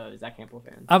Zach Hampel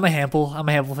fan. I'm a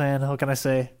Hampel fan. What can I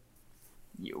say?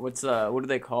 What do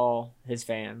they call his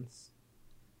fans?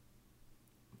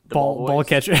 The ball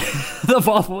catcher. The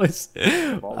ball boys.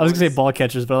 I was gonna say ball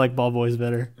catchers, but I like ball boys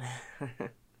better.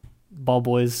 Ball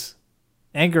boys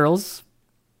and girls.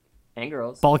 And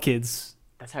girls. Ball kids.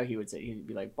 That's how he would say it. He'd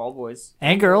be like ball boys.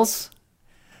 And girls.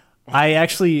 I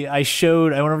went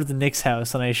over to the Nick's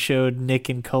house and I showed Nick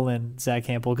and Cullen Zach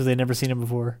Hampel because they'd never seen him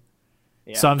before.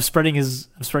 Yeah. So I'm spreading his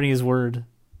word.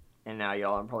 And now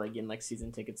y'all are probably getting like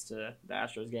season tickets to the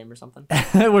Astros game or something.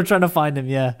 We're trying to find him,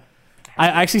 yeah. I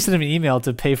actually sent him an email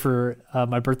to pay for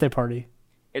my birthday party.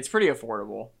 It's pretty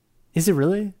affordable. Is it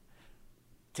really?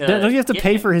 Don't you have to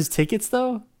pay for his tickets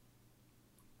though?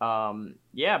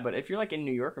 Yeah, but if you're like in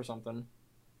New York or something,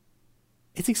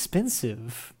 it's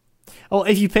expensive. Oh,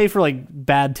 if you pay for like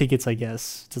bad tickets, I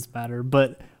guess it doesn't matter.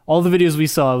 But all the videos we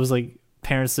saw, it was like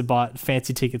parents that bought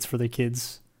fancy tickets for their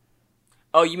kids.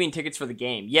 Oh, you mean tickets for the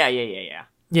game? Yeah.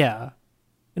 Yeah.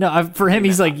 No, for him,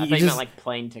 he's like, I thought you meant like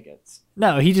plane tickets.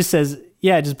 No, he just says,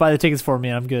 "Yeah, just buy the tickets for me,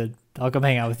 and I'm good. I'll come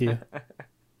hang out with you."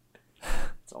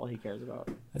 That's all he cares about.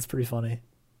 That's pretty funny.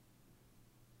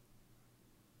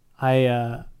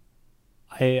 I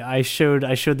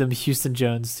showed them Houston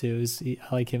Jones too.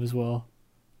 I like him as well.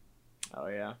 Oh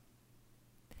yeah.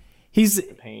 He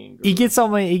gets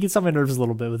on my nerves a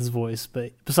little bit with his voice,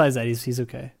 but besides that, he's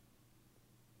okay.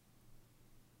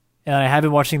 And I have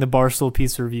been watching the Barstool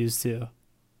Pizza reviews too.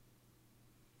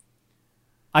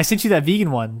 I sent you that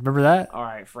vegan one. Remember that? All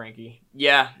right, Frankie.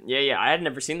 Yeah. I had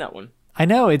never seen that one. I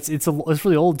know it's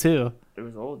really old too. It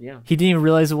was old, yeah. He didn't even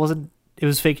realize it was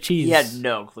fake cheese. He had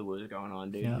no clue what was going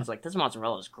on, dude. Yeah. He was like, "This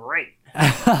mozzarella is great."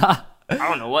 I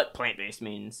don't know what plant-based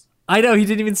means. I know, he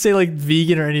didn't even say like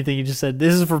vegan or anything. He just said,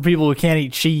 "This is for people who can't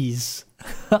eat cheese."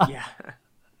 Yeah.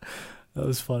 That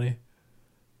was funny.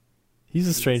 He's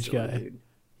a strange guy. Dude.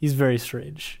 He's very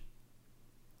strange.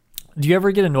 Do you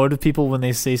ever get annoyed with people when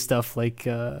they say stuff like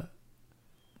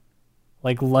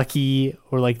lucky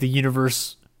or like the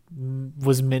universe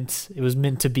was meant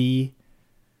to be?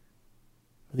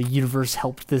 The universe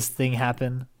helped this thing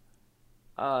happen?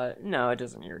 No, it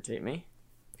doesn't irritate me.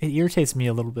 It irritates me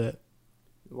a little bit.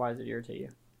 Why does it irritate you?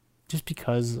 Just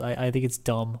because I think it's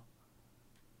dumb.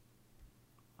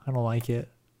 I don't like it.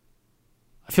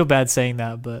 I feel bad saying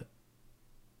that, but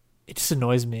it just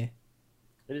annoys me.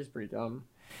 It is pretty dumb.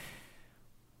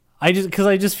 I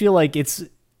just feel like it's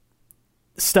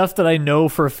stuff that I know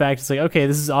for a fact. It's like, okay,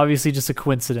 this is obviously just a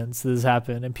coincidence that this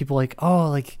happened, and people are like, oh,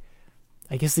 like,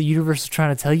 I guess the universe is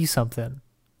trying to tell you something.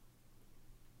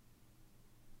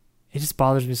 It just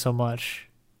bothers me so much.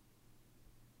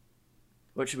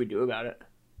 What should we do about it?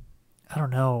 I don't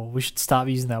know. We should stop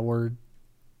using that word.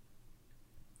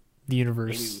 The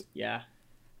universe.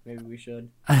 Maybe we should.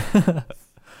 No,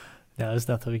 there's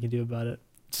nothing we can do about it.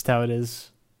 Just how it is.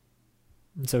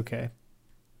 It's okay.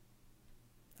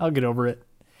 I'll get over it.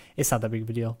 It's not that big of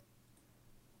a deal.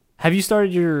 Have you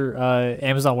started your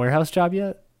Amazon warehouse job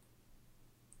yet?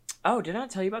 Oh, did I not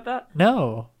tell you about that?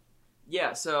 No.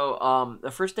 Yeah, so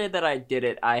the first day that I did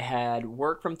it, I had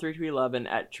work from 3 to 11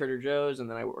 at Trader Joe's, and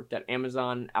then I worked at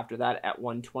Amazon after that at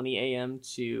 1:20 a.m.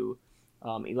 to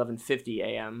 11:50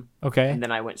 a.m. Okay. And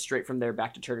then I went straight from there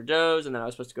back to Trader Joe's, and then I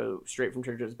was supposed to go straight from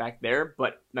Trader Joe's back there.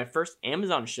 But my first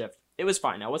Amazon shift, it was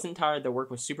fine. I wasn't tired. The work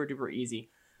was super duper easy.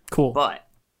 Cool. But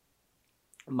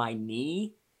my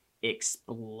knee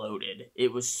exploded.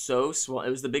 It was so swollen.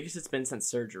 It was the biggest it's been since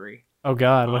surgery. Oh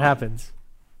God, what happened?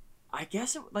 I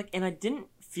guess and I didn't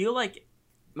feel like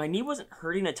my knee wasn't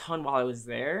hurting a ton while I was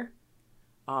there.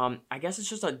 I guess it's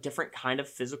just a different kind of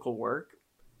physical work.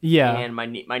 Yeah. And my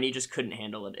knee just couldn't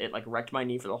handle it. It like wrecked my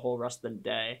knee for the whole rest of the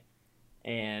day.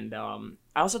 And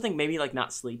I also think maybe like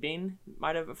not sleeping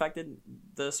might have affected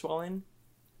the swelling.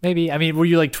 Maybe. I mean, were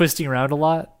you like twisting around a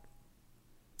lot?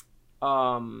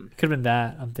 Could have been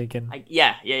that, I'm thinking.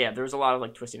 Yeah. There was a lot of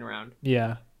like twisting around.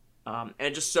 Yeah. And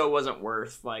it just so wasn't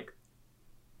worth like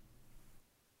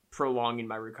prolonging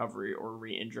my recovery or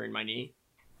re-injuring my knee.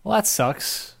 Well, that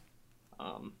sucks.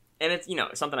 And it's,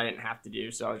 something I didn't have to do.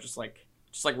 So I was just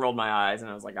rolled my eyes and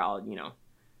I was like,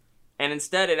 and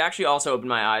instead it actually also opened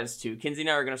my eyes to Kinsey and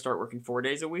I are going to start working 4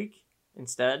 days a week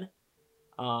instead.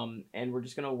 And we're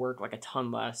just going to work like a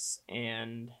ton less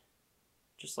and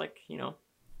just like,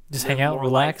 just hang out,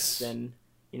 relax. And,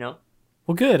 well,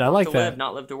 good. I like that. Live,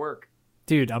 not live to work.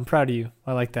 Dude, I'm proud of you.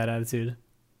 I like that attitude.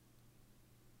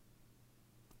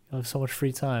 You'll have so much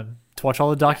free time to watch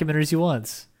all the documentaries you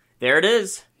want. There it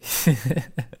is.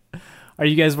 Are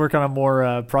you guys working on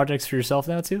more projects for yourself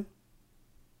now too?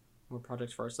 More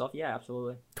projects for ourselves? Yeah,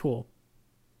 absolutely. Cool.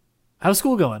 How's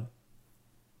school going?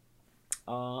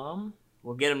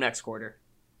 We'll get them next quarter.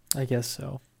 I guess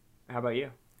so. How about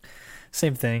you?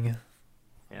 Same thing.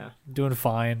 Yeah. Doing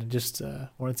fine. Just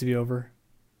want it to be over.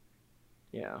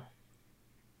 Yeah.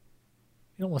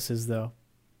 It almost is though.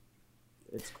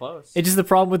 It's close. It's just the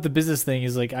problem with the business thing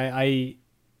is like I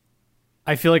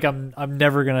feel like I'm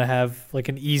never gonna have like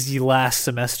an easy last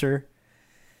semester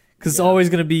because it's always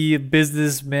gonna be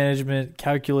business management,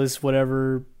 calculus,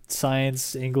 whatever,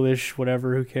 science, English,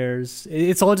 whatever. Who cares?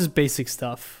 It's all just basic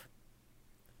stuff.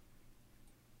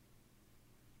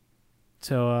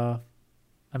 So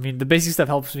I mean, the basic stuff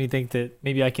helps me think that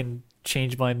maybe I can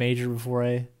change my major before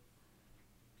I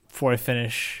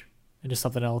finish into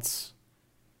something else.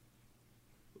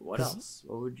 What else?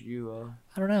 What would you?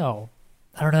 I don't know.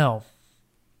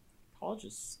 College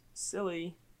is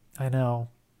silly. I know.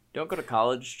 Don't go to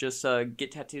college. Just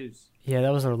get tattoos. Yeah,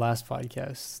 that was our last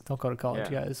podcast. Don't go to college,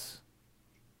 Yeah. guys.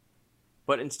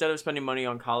 But instead of spending money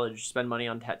on college, spend money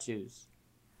on tattoos.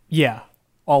 Yeah,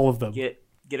 all of them. Get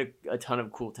a ton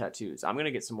of cool tattoos. I'm gonna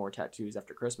get some more tattoos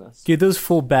after Christmas. Get those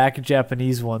full back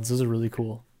Japanese ones. Those are really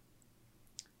cool.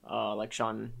 Like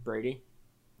Sean Brady.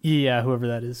 Yeah, whoever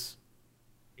that is.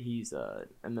 He's an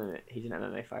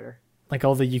MMA fighter. Like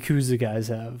all the Yakuza guys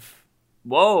have.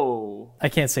 Whoa! I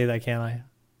can't say that, can I?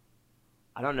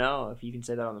 I don't know if you can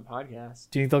say that on the podcast.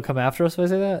 Do you think they'll come after us if I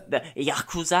say that? The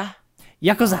Yakuza.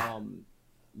 Yakuza.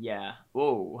 Yeah.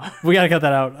 Whoa. We gotta cut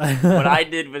that out. What I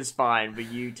did was fine, but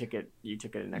you took it. You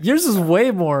took it an extra. Yours is way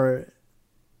more.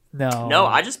 No. No,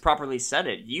 I just properly said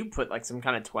it. You put like some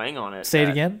kind of twang on it. Say it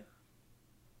again.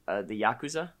 The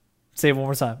Yakuza. Say it one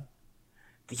more time.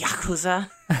 The Yakuza.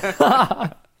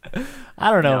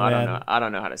 I don't know, No, man. I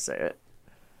don't know how to say it.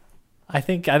 I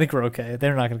think we're okay.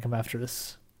 They're not gonna come after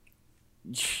us.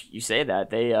 You say that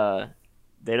they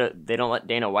don't let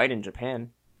Dana White in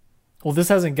Japan. Well, this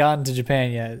hasn't gotten to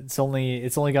Japan yet. It's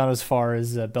only gone as far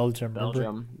as Belgium. Remember?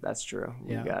 Belgium. That's true.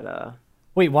 Yeah. We got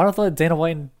Wait, why don't they let Dana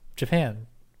White in Japan?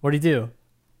 What'd he do?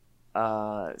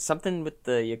 something with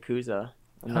the Yakuza.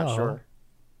 I'm not Oh. sure.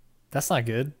 That's not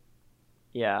good.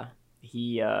 Yeah.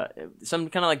 He some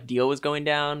kind of like deal was going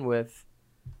down with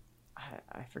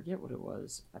I forget what it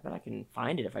was. I bet I can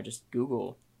find it if I just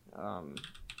Google.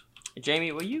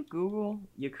 Jamie, will you Google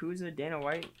Yakuza Dana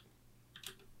White?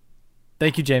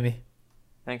 Thank you, Jamie.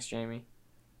 Thanks, Jamie.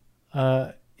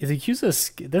 The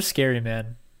Yakuza, they're scary,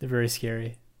 man. They're very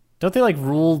scary. Don't they like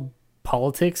rule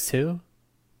politics too?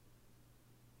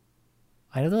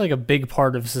 I know they're like a big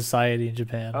part of society in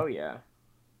Japan. Oh yeah.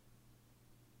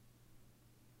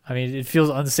 I mean, it feels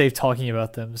unsafe talking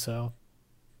about them, so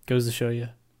goes to show you.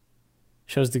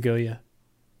 Shows to go you.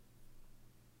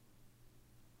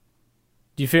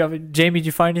 Do you feel, Jamie? Did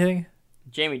you find anything?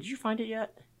 Jamie, did you find it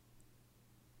yet?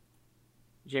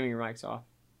 Jamie, your mic's off.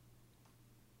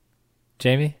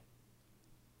 Jamie?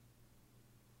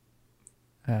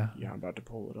 Yeah. Yeah, I'm about to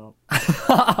pull it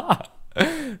up.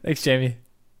 Thanks, Jamie.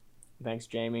 Thanks,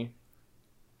 Jamie.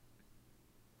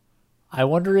 I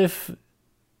wonder if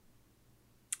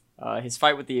His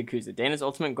fight with the Yakuza. Dana's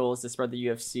ultimate goal is to spread the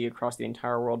UFC across the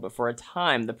entire world, but for a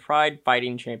time, the Pride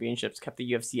Fighting Championships kept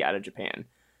the UFC out of Japan.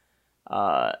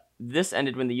 This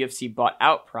ended when the UFC bought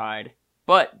out Pride,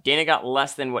 but Dana got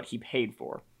less than what he paid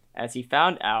for, as he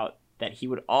found out that he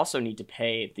would also need to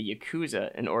pay the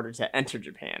Yakuza in order to enter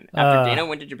Japan. After Dana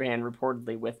went to Japan,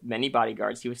 reportedly with many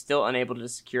bodyguards, he was still unable to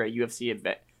secure a UFC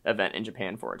event in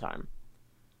Japan for a time.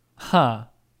 Huh.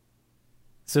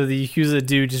 So the Yakuza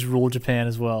do just rule Japan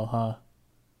as well, huh?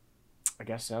 I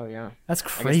guess so, yeah. That's I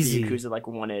guess crazy. the Yakuza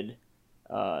wanted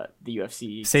the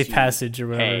UFC Safe to passage or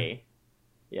whatever. pay.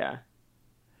 Yeah.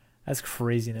 That's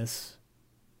craziness.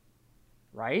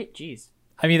 Right? Jeez.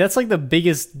 I mean, that's like the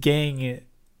biggest gang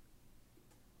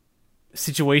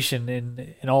situation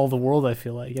in all the world, I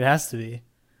feel like. It has to be.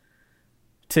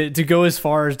 To go as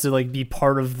far as to like be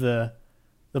part of the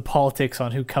politics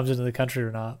on who comes into the country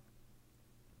or not.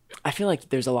 I feel like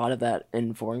there's a lot of that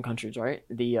in foreign countries, right?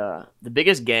 The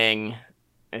biggest gang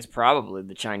is probably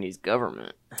the Chinese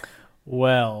government.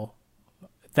 Well,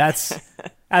 that's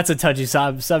a touchy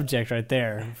subject right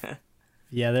there.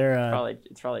 Yeah, they're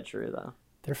It's probably true though.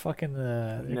 they're fucking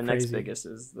they're And the crazy. next biggest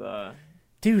is the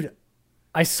Dude,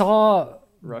 I saw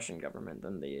Russian government,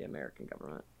 then the American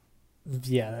government,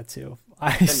 yeah, that too. then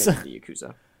maybe the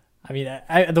Yakuza. I mean,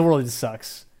 the world just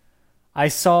sucks. I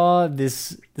saw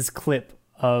this clip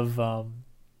of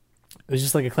it was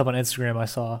just like a clip on Instagram I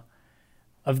saw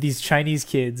of these Chinese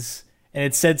kids, and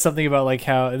it said something about like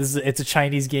how it's a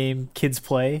Chinese game kids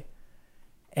play,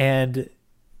 and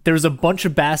there was a bunch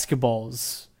of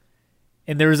basketballs,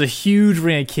 and there was a huge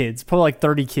ring of kids, probably like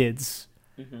 30 kids,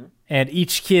 and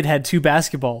each kid had 2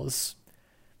 basketballs,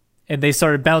 and they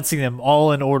started bouncing them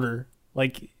all in order,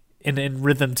 like in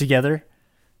rhythm together,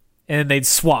 and then they'd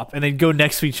swap, and they'd go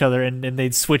next to each other, and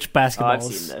they'd switch basketballs. Oh,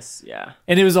 I've seen this, yeah.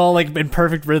 And it was all like in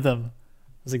perfect rhythm.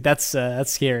 I was like, that's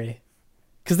scary,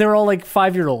 because they were all like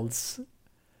 5-year-olds.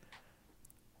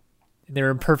 They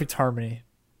were in perfect harmony.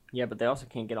 Yeah, but they also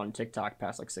can't get on TikTok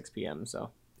past like 6 p.m.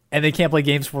 So. And they can't play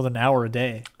games for more than an hour a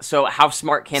day. So how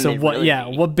smart can they what? really Yeah,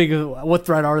 be? what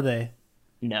threat are they?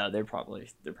 No, they're probably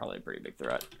a pretty big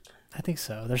threat. I think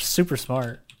so. They're super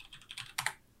smart.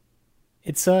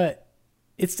 It's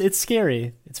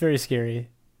scary. It's very scary.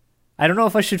 I don't know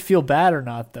if I should feel bad or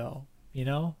not, though. You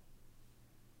know?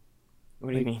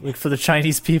 What do you mean? Like for the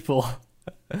Chinese people.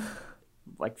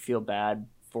 Like feel bad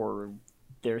for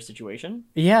their situation?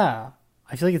 Yeah,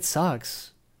 I feel like it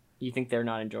sucks. You think they're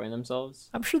not enjoying themselves?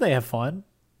 I'm sure they have fun.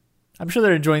 I'm sure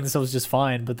they're enjoying themselves just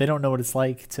fine, but they don't know what it's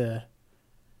like to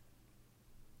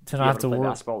not have to play work.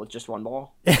 Basketball with just one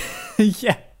ball.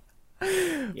 Yeah.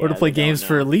 Or to play games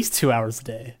for at least 2 hours a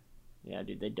day. Yeah,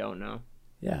 dude, they don't know.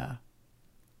 Yeah.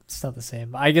 It's not the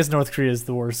same. I guess North Korea is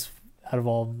the worst out of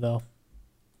all of them, though.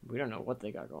 We don't know what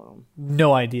they got going on.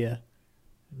 No idea.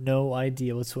 No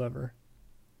idea whatsoever.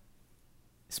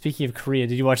 Speaking of Korea,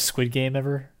 did you watch Squid Game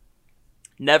ever?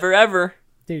 Never ever.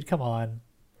 Dude, come on.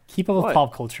 Keep up with What?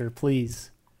 pop culture,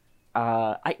 please.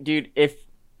 Dude, if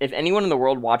anyone in the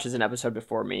world watches an episode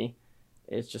before me,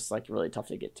 it's just like really tough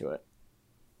to get to it.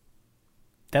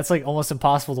 That's like almost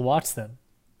impossible to watch then.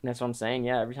 And that's what I'm saying.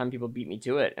 Yeah, every time people beat me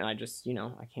to it, and I just,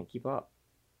 I can't keep up.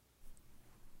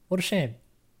 What a shame.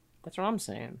 That's what I'm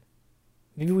saying.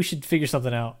 Maybe we should figure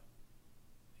something out.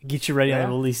 Get you ready on Yeah.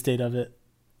 the release date of it.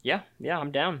 Yeah,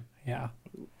 I'm down. Yeah.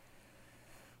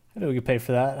 I know we could pay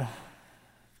for that.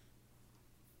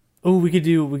 Oh, we could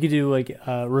do like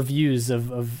reviews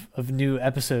of new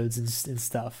episodes and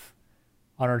stuff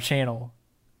on our channel,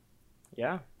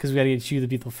 Yeah. because we got to get you to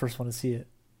be the first one to see it.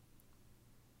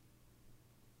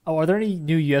 Oh, are there any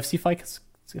new UFC fights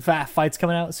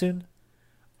coming out soon?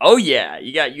 Oh yeah,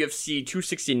 you got UFC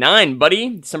 269,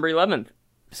 buddy, December 11th.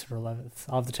 December 11th.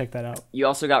 I'll have to check that out. You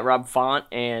also got Rob Font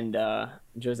and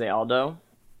Jose Aldo.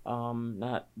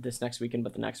 Not this next weekend,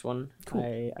 but the next one.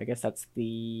 Cool. I guess that's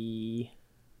the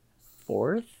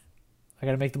 4th. I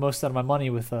got to make the most out of my money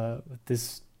with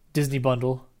this Disney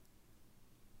bundle.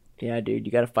 Yeah, dude,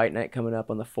 you got a fight night coming up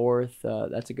on the 4th.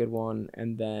 That's a good one.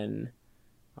 And then,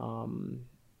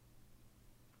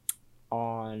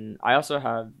 I also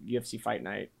have UFC Fight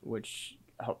Night, which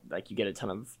you get a ton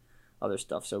of other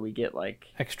stuff. So we get like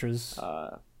Extras.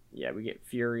 we get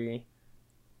Fury.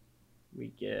 We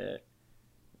get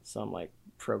some like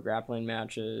pro grappling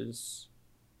matches.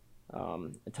 A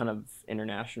ton of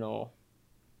international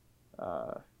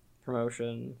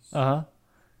promotions. Uh-huh.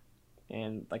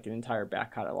 And like an entire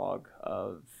back catalog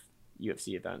of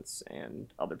UFC events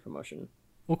and other promotion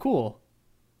Well, cool.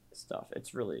 stuff.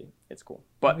 It's cool. I'm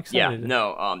But yeah, excited.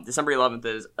 no, December 11th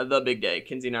is the big day.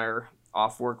 Kinsey and I are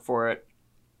off work for it.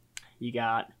 You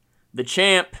got the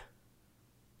champ,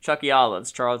 Chucky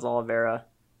Olives, Charles Oliveira,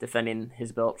 defending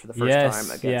his belt for the first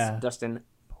time against Dustin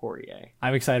Poirier.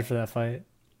 I'm excited for that fight.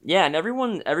 Yeah, and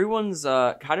everyone's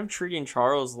kind of treating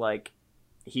Charles like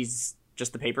he's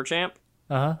just the paper champ.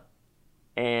 Uh-huh.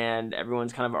 And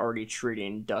everyone's kind of already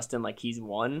treating Dustin like he's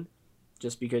won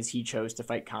just because he chose to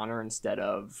fight Conor instead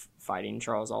of fighting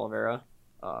Charles Oliveira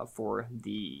for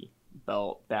the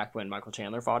belt back when Michael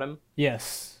Chandler fought him.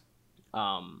 Yes.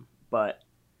 But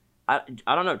I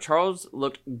don't know. Charles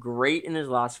looked great in his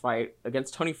last fight.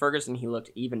 Against Tony Ferguson, he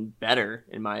looked even better,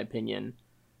 in my opinion.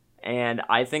 And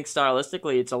I think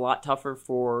stylistically, it's a lot tougher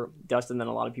for Dustin than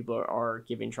a lot of people are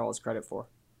giving Charles credit for.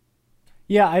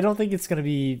 Yeah, I don't think it's going to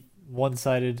be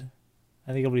one-sided.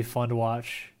 I think it'll be fun to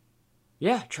watch.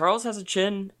 Yeah, Charles has a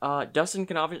chin. Dustin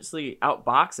can obviously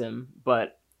outbox him,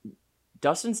 but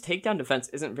Dustin's takedown defense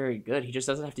isn't very good. He just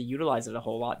doesn't have to utilize it a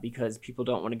whole lot because people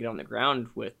don't want to get on the ground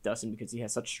with Dustin because he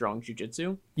has such strong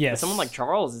jiu-jitsu. Yes. But someone like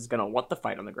Charles is going to want the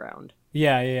fight on the ground.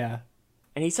 Yeah.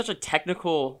 And he's such a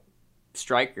technical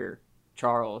striker,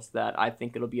 Charles, that I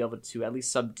think it'll be able to at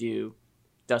least subdue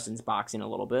Dustin's boxing a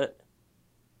little bit.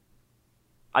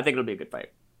 I think it'll be a good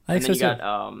fight. I think And so then you too.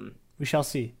 got We shall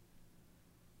see.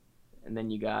 and then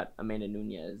you got Amanda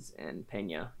Nunes and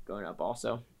Pena going up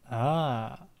also.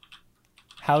 Ah.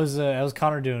 How's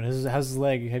Connor doing? How's his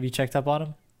leg? Have you checked up on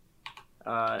him?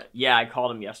 Yeah, I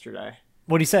called him yesterday.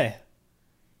 What'd he say?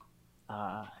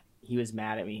 He was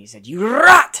mad at me. He said, "You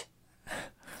rot!"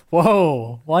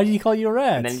 Whoa. Why did he call you a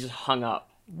rat? And then he just hung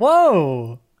up.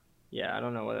 Whoa. Yeah, I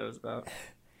don't know what it was about.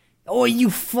 Oh, you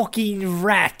fucking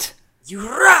rat! You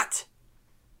rat!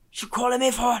 You calling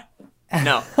me for?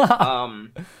 No.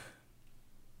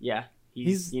 Yeah,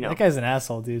 he's that guy's an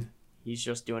asshole, dude. He's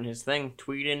just doing his thing,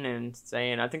 tweeting and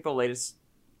saying. I think the latest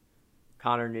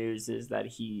Conor news is that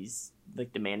he's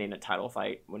like demanding a title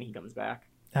fight when he comes back.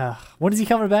 When is he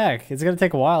coming back? It's gonna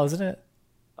take a while, isn't it?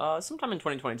 Sometime in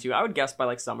 2022. I would guess by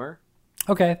like summer.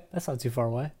 Okay, that's not too far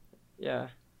away. Yeah.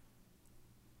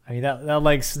 I mean that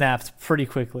leg snapped pretty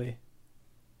quickly.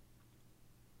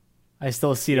 I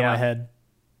still see it in my head.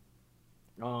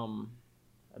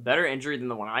 A better injury than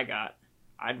the one I got.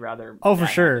 I'd rather. Oh, for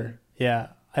sure. Happen. Yeah,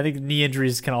 I think knee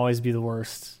injuries can always be the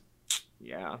worst.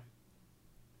 Yeah.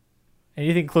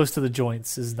 Anything close to the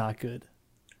joints is not good.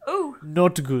 Ooh.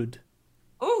 Not good.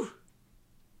 Ooh.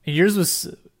 And yours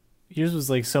was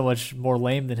like so much more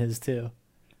lame than his too.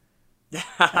 You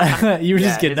were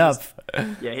just getting up.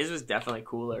 His was definitely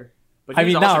cooler. But I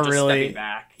mean, not really.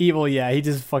 Back. He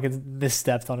just fucking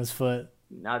misstepped on his foot.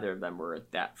 Neither of them were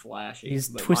that flashy. He's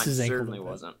twisted his ankle. Certainly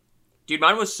wasn't. Dude,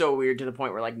 mine was so weird to the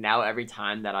point where like now every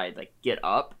time that I like get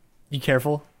up, you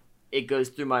careful. It goes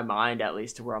through my mind at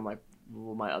least to where I'm like,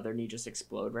 will my other knee just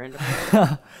explode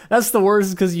randomly? That's the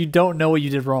worst because you don't know what you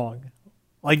did wrong.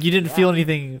 Like you didn't feel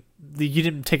anything. You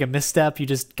didn't take a misstep. You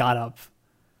just got up.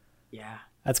 Yeah.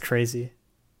 That's crazy.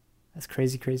 That's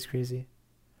crazy, crazy, crazy.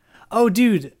 Oh,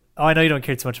 dude. Oh, I know you don't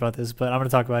care too much about this, but I'm going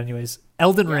to talk about it anyways.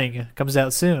 Elden Ring comes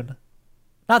out soon.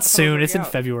 Not soon. It's in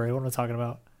February. What am I talking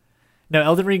about? No,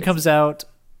 Elden Ring comes out.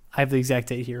 I have the exact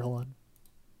date here. Hold on.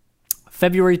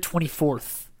 February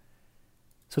 24th.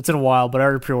 So it's in a while, but I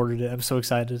already pre-ordered it. I'm so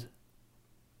excited.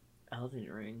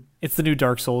 Elden Ring. It's the new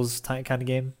Dark Souls kind of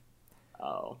game.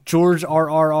 Oh. George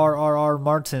R.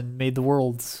 Martin made the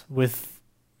worlds with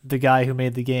the guy who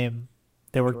made the game.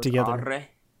 They worked together.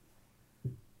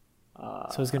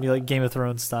 So it's going to be like Game of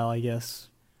Thrones style, I guess.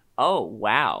 Oh,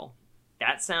 wow.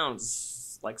 That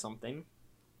sounds like something.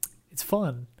 It's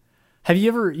fun.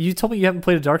 You told me you haven't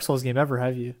played a Dark Souls game ever,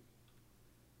 have you?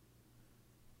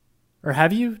 Or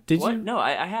have you? Did you? No,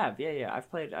 I have. Yeah. I've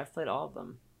played all of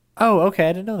them. Oh, okay.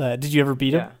 I didn't know that. Did you ever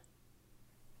beat him?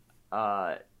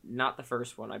 Not the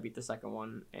first one. I beat the second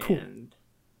one. Cool. And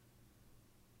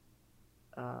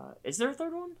is there a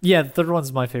third one? Yeah, the third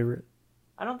one's my favorite.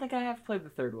 I don't think I have played the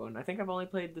third one. I think I've only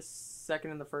played the second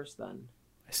and the first then.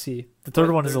 I see. The third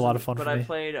one is a lot of fun for me. But I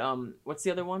played, what's the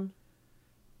other one?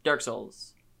 Dark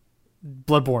Souls.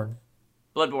 Bloodborne.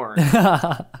 Bloodborne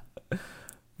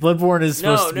is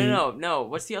supposed to be... No.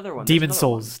 What's the other one? Demon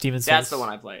Souls. That's the one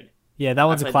I played. Yeah, that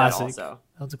one's a classic. That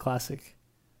one's a classic.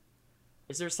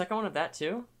 Is there a second one of that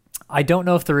too? I don't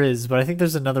know if there is, but I think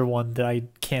there's another one that I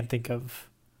can't think of.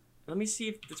 Let me see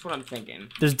if that's what I'm thinking.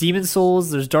 There's Demon Souls,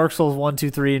 there's Dark Souls 1, 2,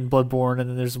 3, and Bloodborne, and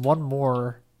then there's one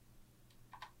more.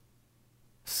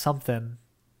 Something.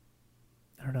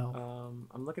 I don't know.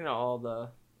 I'm looking at all the...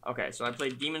 Okay, so I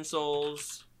played Demon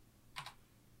Souls,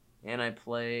 and I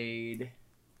played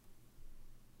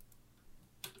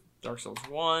Dark Souls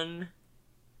 1.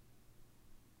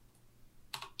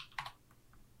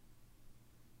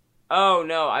 Oh,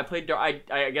 no, I played...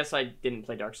 I guess I didn't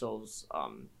play Dark Souls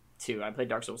 2. I played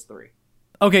Dark Souls 3.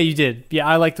 Okay, you did. Yeah,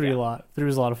 I like 3 a lot. 3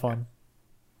 was a lot of fun.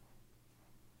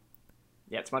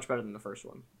 Yeah, it's much better than the first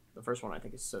one. The first one I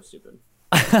think is so stupid.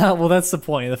 Well, that's the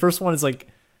point. The first one is like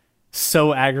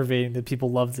so aggravating that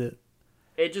people loved it.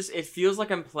 It feels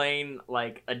like I'm playing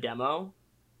like a demo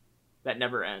that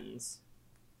never ends.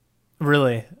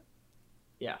 Really?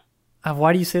 Yeah.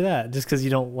 Why do you say that? Just because you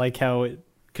don't like how it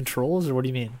controls, or what do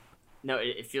you mean? No,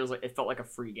 it felt like a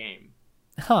free game.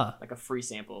 Huh. Like a free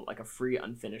sample, like a free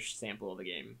unfinished sample of the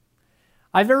game.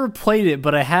 I've never played it,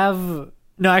 but I have...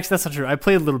 No, actually, that's not true. I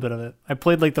played a little bit of it. I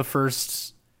played like the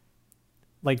first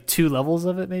 2 levels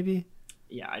of it, maybe.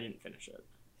 Yeah, I didn't finish it.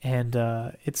 And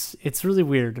it's really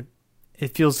weird.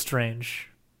 It feels strange.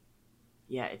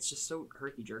 Yeah, it's just so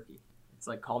herky-jerky. It's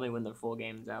like, call me when the full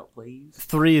game's out, please.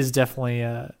 3 is definitely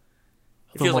a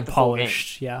little more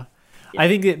polished. Yeah. I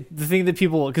think that the thing that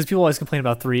because people always complain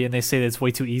about 3 and they say that it's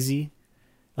way too easy.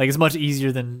 Like, it's much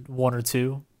easier than 1 or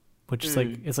 2, which is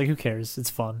it's like, who cares? It's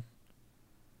fun.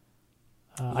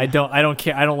 I don't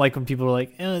care. I don't like when people are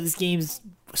like, "Oh, this game's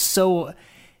so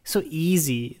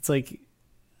easy." It's like,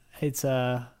 it's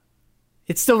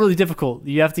still really difficult.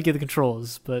 You have to get the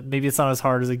controls, but maybe it's not as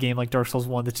hard as a game like Dark Souls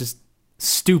 1 that's just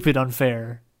stupid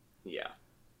unfair. Yeah.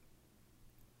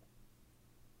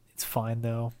 It's fine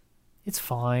though. It's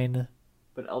fine.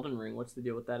 But Elden Ring, what's the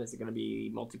deal with that? Is it going to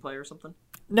be multiplayer or something?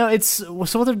 No, so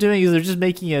what they're doing is they're just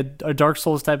making a Dark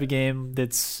Souls type of game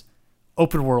that's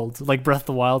open world, like Breath of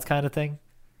the Wild kind of thing.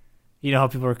 You know how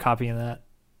people are copying that?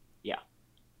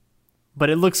 but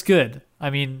it looks good.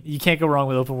 I mean, you can't go wrong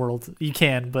with open world. You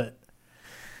can, but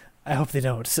I hope they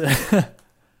don't.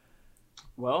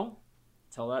 Well,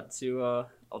 tell that to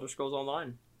Elder Scrolls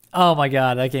Online. Oh my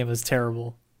god, that game was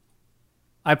terrible.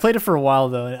 I played it for a while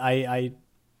though. I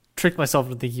tricked myself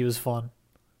into thinking it was fun.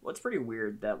 Well, it's pretty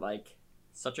weird that like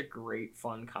such a great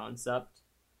fun concept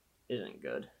isn't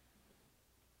good.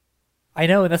 I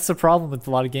know, and that's the problem with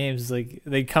a lot of games. Like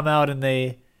they come out and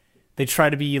they try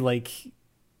to be like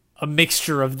a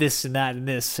mixture of this and that and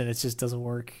this, and it just doesn't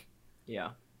work. Yeah.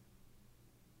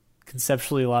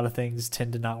 Conceptually, a lot of things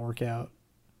tend to not work out.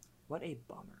 What a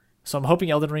bummer. So I'm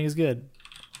hoping Elden Ring is good.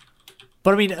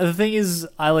 But I mean, the thing is,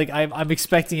 I'm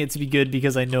expecting it to be good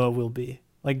because I know it will be.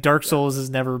 Like Dark Souls has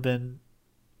never been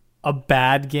a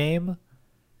bad game.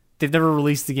 They've never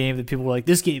released a game that people were like,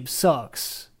 this game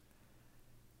sucks.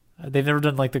 They've never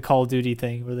done like the Call of Duty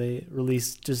thing where they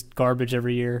release just garbage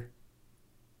every year.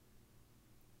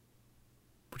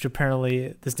 Which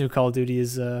apparently this new Call of Duty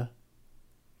is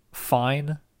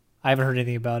fine. I haven't heard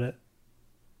anything about it.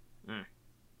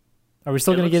 Are we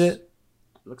still going to get it?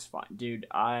 It looks fine. Dude,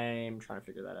 I'm trying to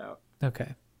figure that out.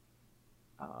 Okay.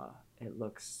 It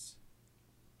looks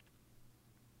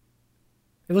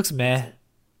meh.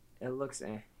 It looks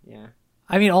yeah.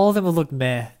 I mean, all of them will look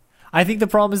meh. I think the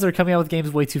problem is they're coming out with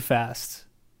games way too fast.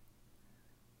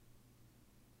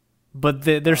 But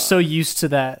they're so used to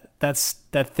that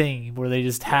thing where they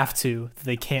just have to, that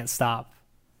they can't stop.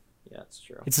 Yeah, that's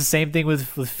true. It's the same thing with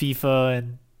FIFA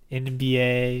and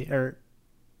NBA or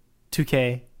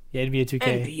 2K. Yeah, NBA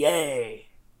 2K. NBA.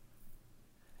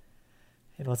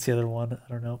 And what's the other one?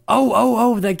 I don't know.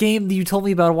 Oh, that game that you told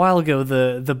me about a while ago,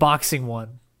 the boxing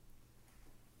one.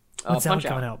 When's that one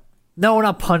coming out? No,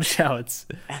 not Punch Outs.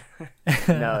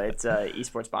 No, it's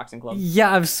Esports Boxing Club.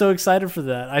 Yeah, I'm so excited for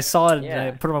that. I saw it and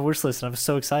I put it on my wish list, and I'm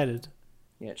so excited.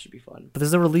 Yeah, it should be fun. But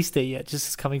there's no release date yet. Just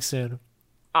it's coming soon.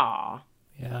 Ah.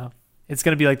 Yeah, it's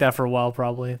gonna be like that for a while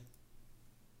probably.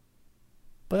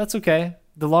 But that's okay.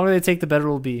 The longer they take, the better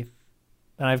it'll be,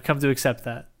 and I've come to accept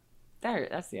that.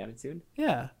 That's the attitude.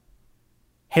 Yeah.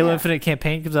 Halo Infinite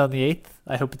campaign comes out on the 8th.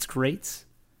 I hope it's great.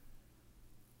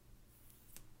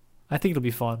 I think it'll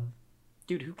be fun.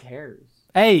 Dude, who cares?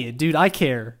 Hey, dude, I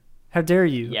care. How dare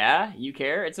you? Yeah, you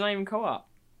care? It's not even co-op.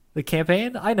 The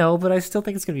campaign? I know, but I still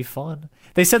think it's going to be fun.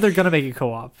 They said they're going to make it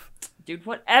co-op. Dude,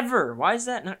 whatever. Why is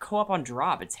that not co-op on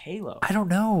drop? It's Halo. I don't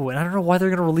know, and I don't know why they're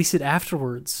going to release it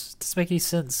afterwards. It doesn't make any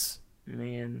sense.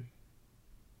 Man.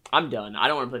 I'm done. I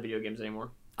don't want to play video games anymore.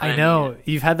 I know.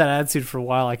 You've had that attitude for a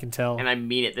while, I can tell. And I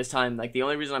mean it this time. Like, the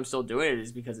only reason I'm still doing it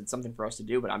is because it's something for us to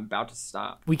do, but I'm about to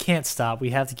stop. We can't stop. We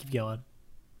have to keep going.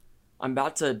 I'm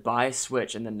about to buy a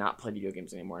Switch and then not play video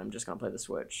games anymore. I'm just going to play the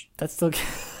Switch. That still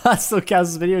counts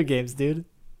as video games, dude.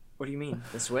 What do you mean?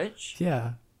 The Switch?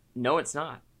 Yeah. No, it's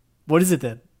not. What is it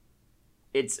then?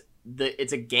 It's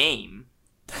a game.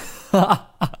 What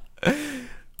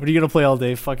are you going to play all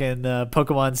day? Fucking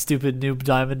Pokemon Stupid Noob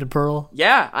Diamond and Pearl?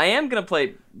 Yeah, I am going to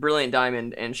play Brilliant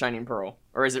Diamond and Shining Pearl.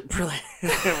 Or is it Brilliant?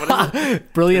 What is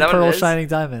it? Brilliant Pearl, Shining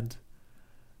Diamond.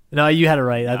 No, you had it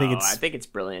right. No, I think it's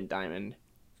Brilliant Diamond.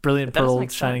 Brilliant Pearl,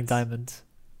 Shining Diamond.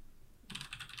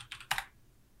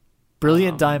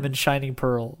 Brilliant Diamond, Shining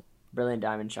Pearl. Brilliant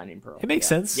Diamond, Shining Pearl. It makes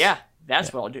sense. Yeah,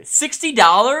 that's what I'll do.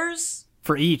 $60?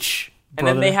 For each. And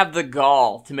then they have the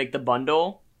gall to make the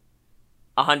bundle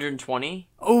 $120.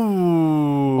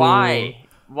 Ooh. Why?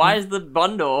 Why is the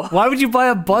bundle? Why would you buy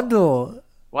a bundle?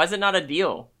 Why is it not a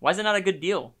deal? Why is it not a good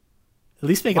deal? At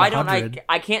least make it 100.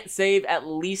 I can't save at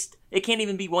least, it can't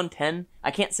even be 110. I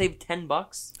can't save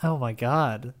 $10. Oh my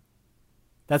god.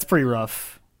 That's pretty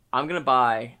rough. I'm going to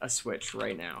buy a Switch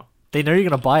right now. They know you're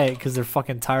going to buy it because they're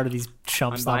fucking tired of these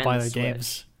chumps not buying their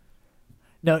games.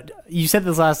 No, you said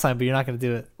this last time, but you're not going to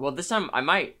do it. Well, this time I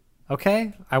might.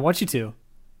 Okay, I want you to.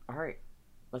 All right,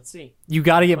 let's see. You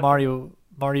got to get Mario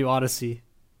Odyssey.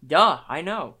 Duh, I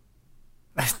know.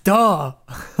 Duh.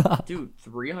 Dude,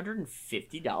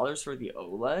 $350 for the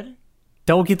OLED?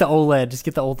 Don't get the OLED. Just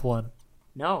get the old one.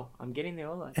 No, I'm getting the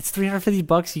OLED. It's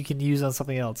 $350 you can use on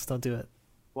something else. Don't do it.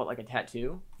 What, like a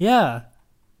tattoo? Yeah.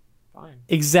 Fine.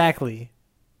 Exactly.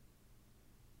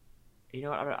 You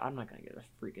know what? I'm not going to get a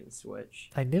freaking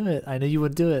Switch. I knew it. I knew you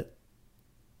would do it.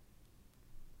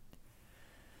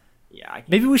 Yeah,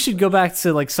 maybe we should go back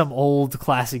to like some old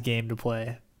classic game to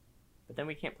play. But then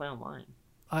we can't play online.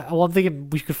 I'm thinking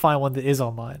we could find one that is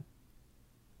online.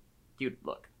 Dude,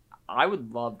 look. I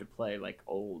would love to play like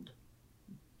old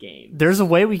games. There's a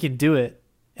way we can do it.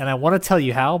 And I want to tell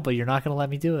you how, but you're not going to let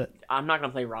me do it. I'm not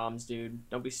going to play ROMs, dude.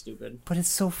 Don't be stupid. But it's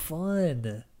so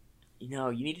fun. You know,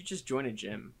 you need to just join a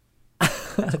gym.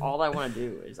 That's all I want to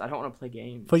do is I don't want to play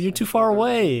games. But you're too far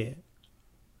away.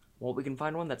 Well, we can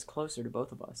find one that's closer to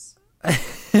both of us.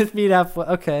 Meet halfway.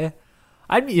 Okay.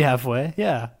 I'd meet you halfway.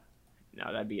 Yeah.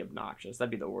 No, that'd be obnoxious.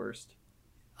 That'd be the worst.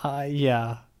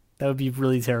 Yeah. That would be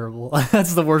really terrible.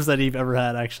 That's the worst that you've ever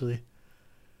had, actually.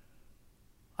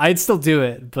 I'd still do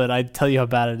it, but I'd tell you how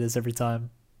bad it is every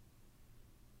time.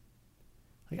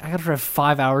 Like, I gotta drive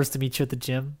 5 hours to meet you at the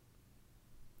gym.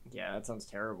 Yeah, that sounds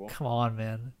terrible. Come on,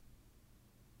 man.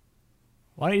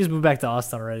 Why don't you just move back to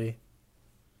Austin already?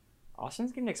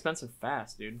 Austin's getting expensive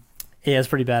fast, dude. Yeah, it's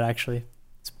pretty bad, actually.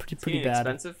 It's pretty getting bad.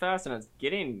 Expensive fast, and it's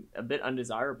getting a bit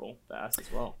undesirable fast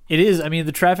as well. It is. I mean,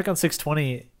 the traffic on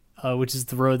 620, which is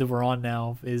the road that we're on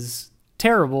now, is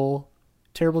terrible.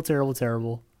 Terrible, terrible,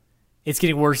 terrible. It's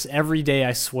getting worse every day,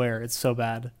 I swear. It's so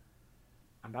bad.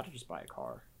 I'm about to just buy a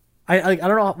car. I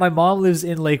don't know. My mom lives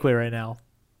in Lakeway right now.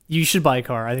 You should buy a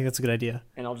car. I think that's a good idea.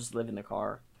 And I'll just live in the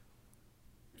car.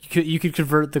 You could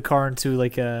convert the car into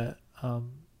like a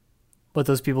what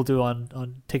those people do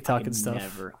on TikTok and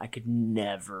stuff. I could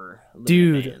never live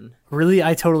Dude, in a van. Really?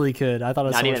 I totally could. I thought it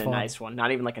was not so even much a fun. nice one.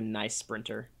 Not even like a nice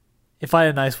Sprinter. If I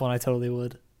had a nice one, I totally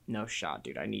would. No shot,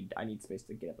 dude. I need space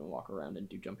to get up and walk around and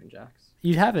do jumping jacks.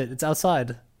 You'd have it. It's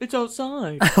outside. It's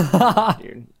outside.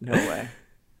 Dude, no way.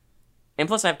 And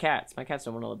plus I have cats. My cats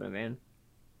don't want to live in a van.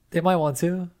 They might want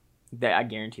to. I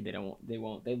guarantee they don't. They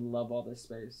won't. They love all this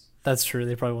space. That's true.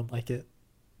 They probably wouldn't like it.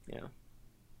 Yeah.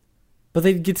 But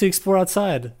they'd get to explore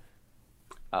outside.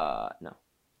 No.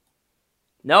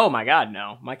 No, my God,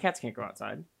 no. My cats can't go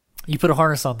outside. You put a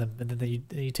harness on them, and then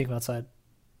you take them outside.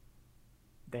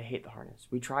 They hate the harness.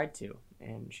 We tried to,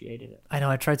 and she hated it. I know.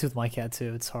 I tried to with my cat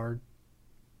too. It's hard.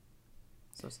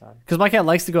 So sad. Because my cat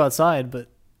likes to go outside, but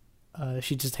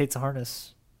she just hates the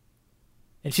harness.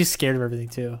 And she's scared of everything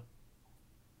too.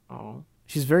 Oh.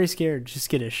 She's very scared. She's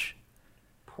skittish.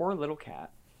 Poor little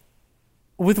cat.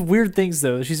 With weird things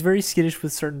though. She's very skittish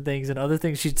with certain things, and other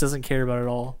things she doesn't care about at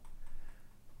all.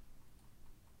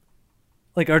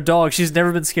 Like our dog, she's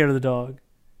never been scared of the dog.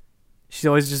 She's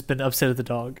always just been upset at the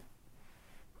dog.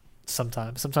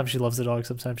 Sometimes she loves the dog.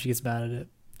 Sometimes she gets mad at it.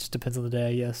 Just depends on the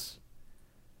day, I guess.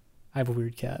 I have a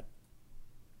weird cat.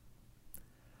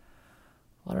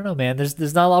 I don't know, man.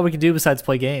 There's not a lot we can do besides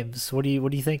play games. What are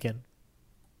you thinking?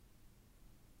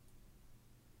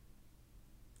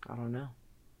 I don't know.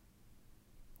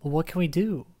 Well, what can we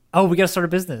do? Oh, we gotta start a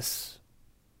business.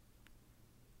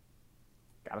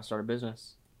 Gotta start a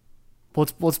business. Well,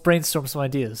 let's brainstorm some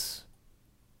ideas.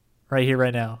 Right here,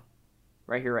 right now.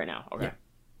 Right here, right now. Okay. Yeah.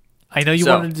 I know you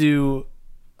wanted to do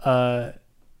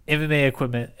MMA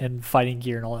equipment and fighting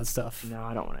gear and all that stuff. No,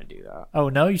 I don't want to do that. Oh,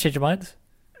 no? You changed your mind?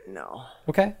 No.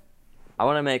 Okay. I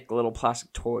want to make little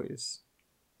plastic toys.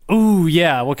 Ooh,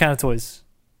 yeah. What kind of toys?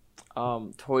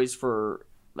 Toys for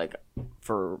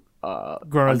grown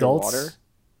underwater. adults?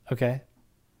 Okay.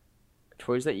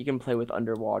 Toys that you can play with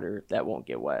underwater that won't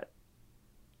get wet.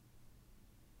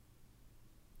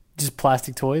 Just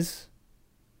plastic toys?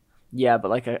 Yeah, but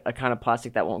like a kind of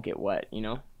plastic that won't get wet, you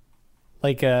know?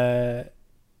 Like a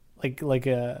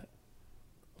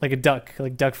duck,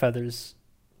 like duck feathers.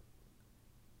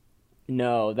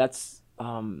 No, that's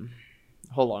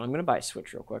hold on, I'm gonna buy a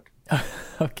Switch real quick.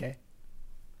 Okay.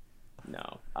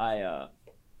 No, I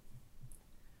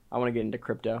want to get into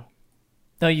crypto.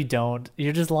 No, you don't.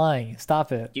 You're just lying.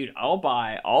 Stop it. Dude, I'll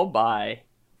buy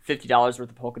 $50 worth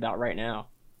of Polkadot right now.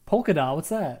 Polkadot, what's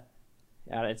that?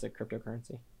 Yeah, it's a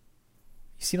cryptocurrency. You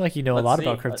seem like you know a lot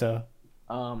about crypto.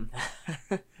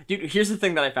 Dude, here's the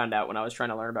thing that I found out when I was trying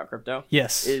to learn about crypto.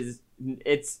 Yes.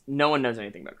 It's no one knows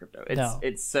anything about crypto.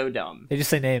 It's so dumb. They just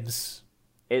say names.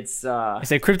 They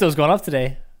say crypto's going up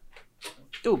today.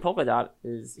 Dude, Polkadot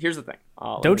is. Here's the thing.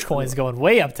 Dogecoin's going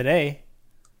way up today.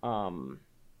 All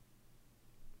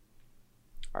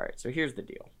right, so here's the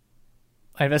deal.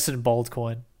 I invested in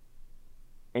Baldcoin.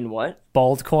 In what?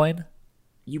 Baldcoin?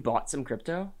 You bought some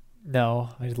crypto?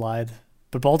 No, I lied.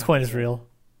 But Baldcoin is real.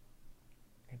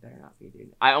 It better not be,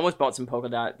 dude. I almost bought some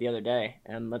Polkadot the other day,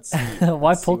 and let's see. Why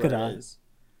let's see what Polkadot? it is.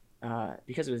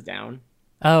 Because it was down,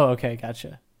 Oh, okay,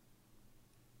 gotcha.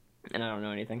 and I don't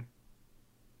know anything.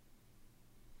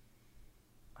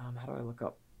 How do I look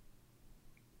up?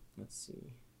 Let's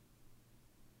see.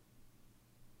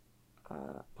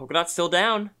 Polkadot's still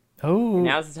down. Oh,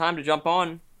 Now's the time to jump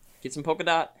on. Get some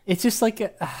Polkadot. it's just like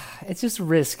it's just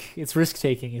risk. It's risk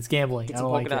taking. It's gambling. Get I some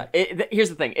don't like Polkadot. it. Here's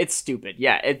the thing. It's stupid.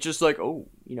 Yeah, it's just like, oh,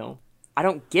 I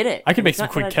don't get it. I can make It's some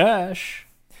not quick that cash.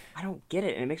 I don't get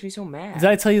it, and it makes me so mad. Did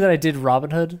I tell you that I did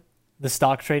Robinhood, the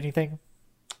stock trading thing?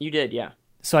 You did, yeah.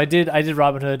 So I did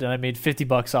Robinhood, and I made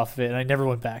 $50 off of it, and I never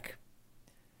went back.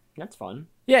 That's fun.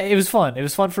 Yeah, it was fun. It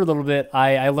was fun for a little bit.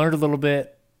 I learned a little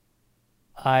bit.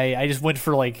 I just went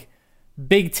for like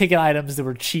big ticket items that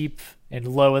were cheap and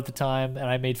low at the time, and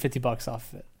I made $50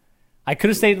 off of it. I could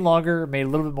have stayed longer, made a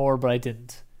little bit more, but I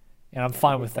didn't, and I'm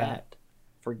fine with that.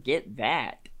 Forget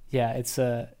that. Yeah, it's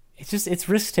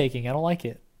risk taking. I don't like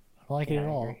it. I don't like it at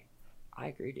all. I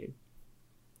agree, dude.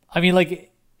 I mean,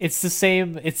 like, it's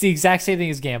the exact same thing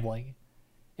as gambling.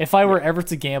 If I were ever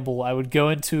to gamble, I would go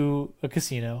into a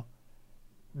casino,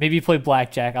 maybe play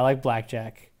blackjack. I like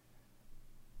blackjack.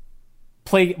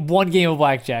 Play one game of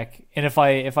blackjack, and if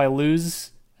I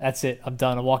lose, that's it. I'm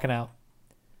done. I'm walking out.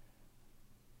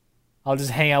 I'll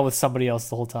just hang out with somebody else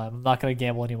the whole time. I'm not gonna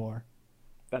gamble anymore.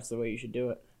 That's the way you should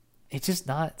do it. It's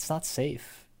not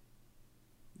safe.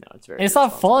 No, it's very. And it's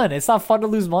not fun. It's not fun to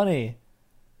lose money.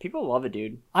 People love it,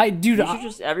 dude.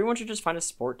 Everyone should just find a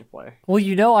sport to play.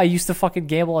 Well, I used to fucking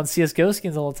gamble on CS:GO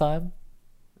skins all the time.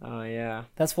 Oh yeah.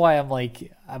 That's why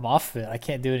I'm off of it. I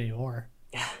can't do it anymore.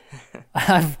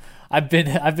 I've been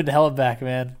held back,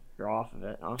 man. You're off of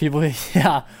it, huh? People,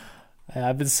 yeah.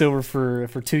 I've been sober for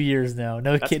 2 years now.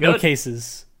 No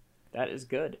cases. That is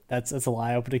good. That's a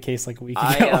lie. I opened a case like a week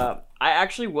ago. I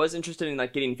actually was interested in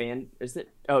like getting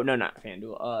not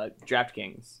FanDuel.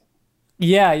 DraftKings.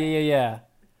 Yeah.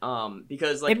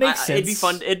 Because like it makes sense.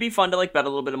 It'd be fun to like bet a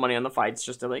little bit of money on the fights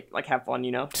just to like have fun,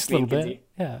 you know? Just a little bit.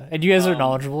 Yeah. And you guys are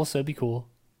knowledgeable, so it'd be cool.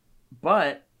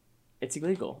 But it's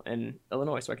illegal in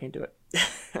Illinois, so I can't do it.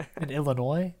 In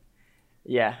Illinois?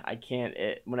 Yeah, I can't.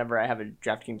 Whenever I have a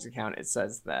DraftKings account, it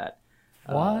says that.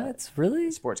 What?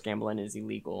 Really? Sports gambling is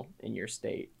illegal in your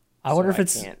state. I wonder if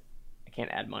it's. I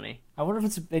can't add money. I wonder if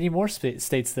it's any more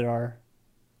states there are.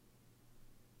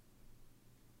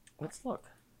 Let's look.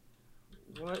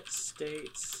 What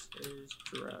states is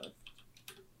draft?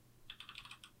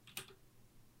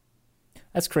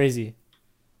 That's crazy.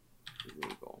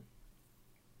 Illegal.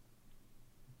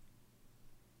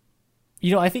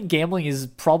 You know, I think gambling is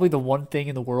probably the one thing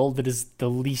in the world that is the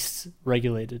least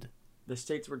regulated. The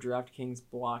states where DraftKings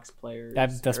blocks players: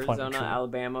 that's Arizona,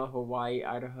 Alabama, Hawaii,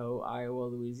 Idaho, Iowa,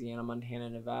 Louisiana,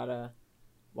 Montana, Nevada,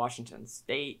 Washington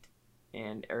State,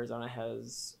 and Arizona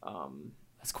has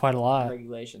that's quite a lot.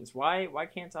 Regulations. Why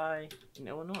can't I in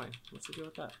Illinois? What's the deal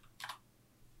with that?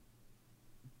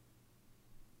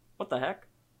 What the heck?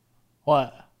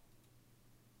 What?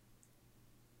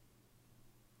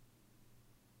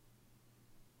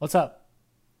 What's up?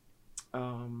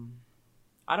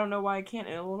 I don't know why I can't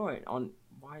in Illinois.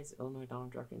 Why is Illinois not on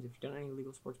DraftKings? If you've done any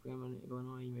legal sports gambling in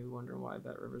Illinois, you may be wondering why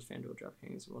BetRivers, FanDuel,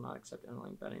 DraftKings will not accept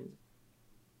online betting.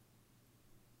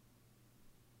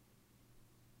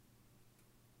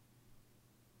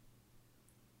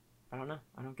 I don't know.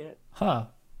 I don't get it. Huh.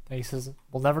 He says,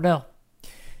 we'll never know.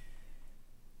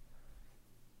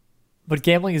 But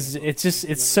gambling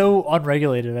it's so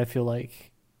unregulated, I feel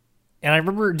like. And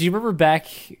do you remember back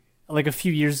like a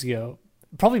few years ago,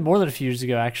 probably more than a few years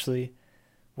ago actually,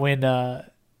 when the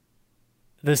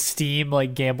Steam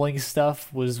like gambling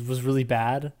stuff was really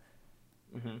bad?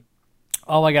 Mm-hmm.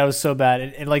 Oh my god, it was so bad.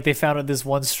 And like they found out this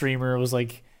one streamer was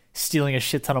like stealing a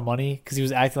shit ton of money because he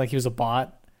was acting like he was a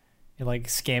bot and like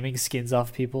scamming skins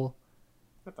off people.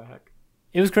 What the heck?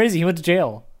 It was crazy. He went to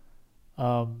jail.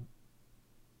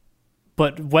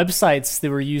 But websites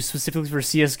that were used specifically for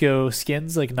CSGO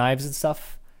skins, like knives and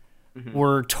stuff, mm-hmm.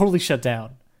 were totally shut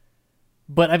down.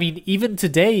 But I mean, even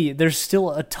today, there's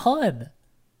still a ton.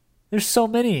 There's so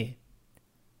many.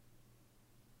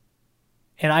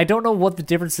 And I don't know what the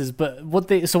difference is, but what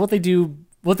they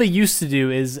used to do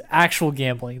is actual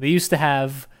gambling. They used to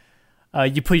have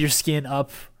you put your skin up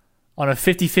on a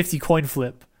 50-50 coin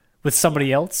flip with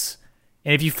somebody else,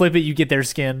 and if you flip it, you get their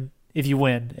skin if you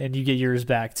win, and you get yours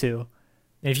back too.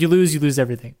 And if you lose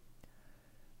everything.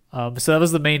 So that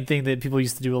was the main thing that people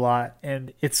used to do a lot,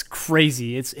 and it's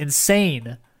crazy. It's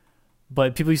insane,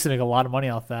 but people used to make a lot of money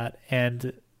off that,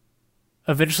 and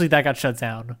eventually that got shut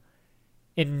down.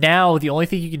 And now the only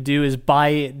thing you can do is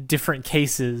buy different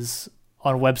cases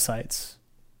on websites.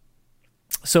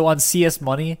 So on CS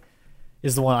Money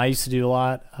is the one I used to do a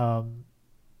lot.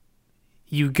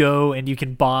 You go and you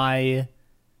can buy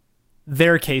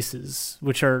their cases,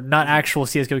 which are not actual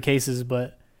CSGO cases,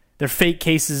 but they're fake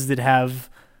cases that have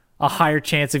a higher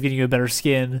chance of getting you a better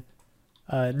skin.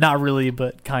 Not really,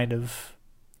 but kind of.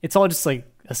 It's all just like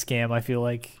a scam, I feel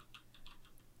like.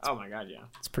 Oh my god, yeah.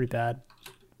 It's pretty bad.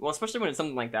 Well, especially when it's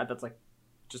something like that that's like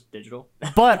just digital.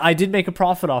 But I did make a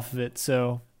profit off of it,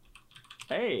 so.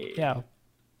 Hey. Yeah.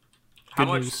 How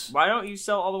much? News. Why don't you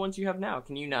sell all the ones you have now?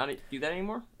 Can you not do that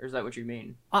anymore, or is that what you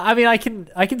mean? I mean, I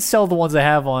can sell the ones I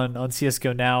have on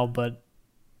CS:GO now, but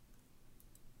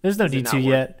there's no need to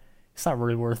yet. It's not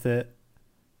really worth it.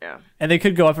 Yeah. And they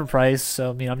could go up in price,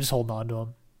 so I mean, I'm just holding on to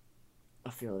them. I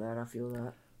feel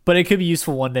that. But it could be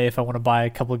useful one day if I want to buy a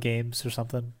couple of games or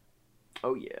something.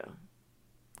 Oh yeah.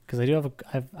 Because I do have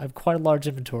I have quite a large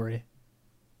inventory.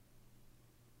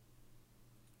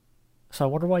 So I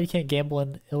wonder why you can't gamble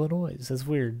in Illinois. That's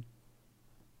weird.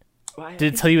 Well,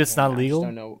 Did it tell you it's not I just legal?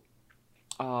 don't know.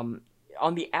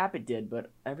 On the app it did,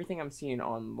 but everything I'm seeing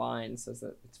online says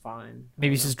that it's fine.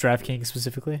 Maybe it's just DraftKings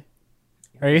specifically.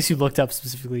 Or I guess you looked up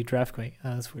specifically DraftKings.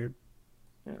 Oh, that's weird.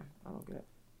 Yeah, I don't get it.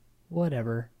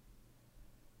 Whatever.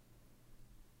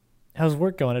 How's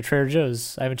work going at Trader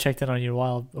Joe's? I haven't checked in on you in a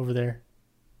while over there.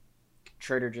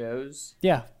 Trader Joe's?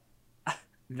 Yeah.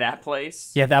 That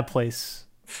place? Yeah, that place.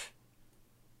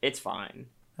 It's fine.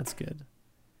 That's good.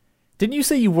 Didn't you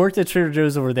say you worked at Trader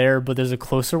Joe's over there, but there's a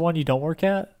closer one you don't work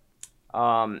at?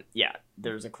 Yeah,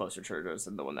 there's a closer Trader Joe's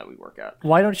than the one that we work at.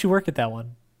 Why don't you work at that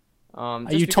one?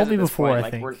 Just You told because me at this before, point,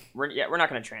 I think. We're not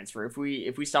going to transfer. If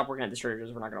we stop working at the Trader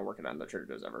Joe's, we're not going to work at another Trader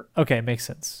Joe's ever. Okay, makes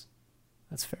sense.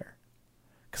 That's fair.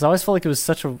 Because I always felt like it was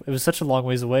such a long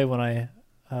ways away when I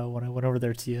went over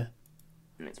there to you.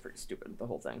 And it's pretty stupid, the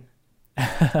whole thing.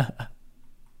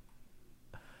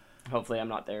 Hopefully, I'm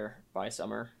not there by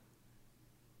summer.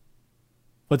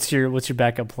 What's your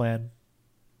backup plan?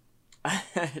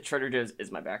 Trader Joe's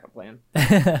is my backup plan.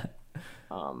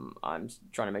 I'm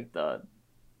trying to make the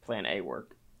plan A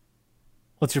work.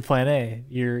 What's your plan A?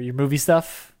 Your movie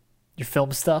stuff? Your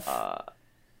film stuff?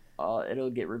 It'll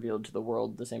get revealed to the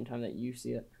world the same time that you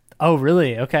see it. Oh,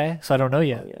 really? Okay. So I don't know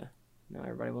yet. Oh yeah. No,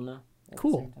 everybody will know. At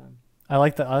Cool. The same time. I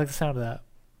like the sound of that.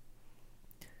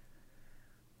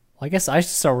 Well, I guess I should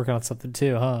start working on something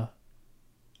too, huh?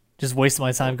 Just wasting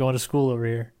my time going to school over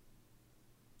here.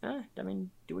 I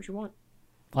mean, do what you want.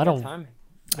 I don't. Time.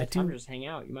 I Time do. to just hang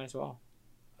out. You might as well.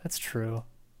 That's true.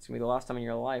 It's gonna be the last time in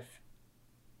your life.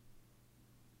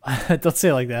 Don't say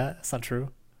it like that. That's not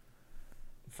true.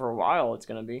 For a while, it's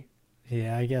gonna be.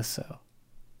 Yeah, I guess so.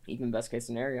 Even best case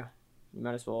scenario, you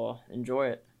might as well enjoy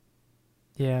it.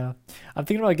 Yeah, I'm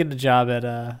thinking about getting a job at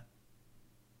a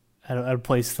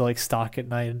place to like stock at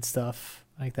night and stuff.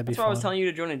 I think that'd be That's why fun. I was telling you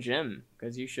to join a gym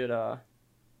because you should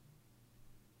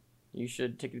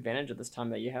take advantage of this time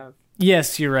that you have.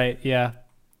 Yes, you're right. Yeah,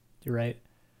 you're right.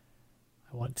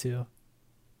 I want to.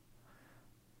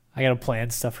 I gotta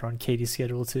plan stuff around Katie's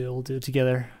schedule too. We'll do it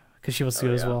together because she wants to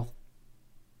go as well.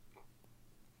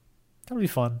 That'll be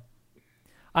fun.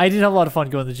 I did have a lot of fun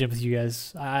going to the gym with you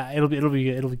guys. It'll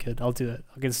be good. I'll do it.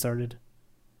 I'll get started.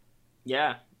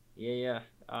 Yeah.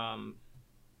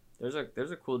 There's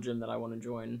a cool gym that I want to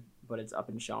join, but it's up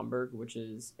in Schaumburg,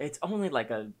 it's only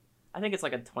like I think it's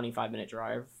like a 25-minute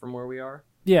drive from where we are.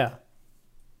 Yeah.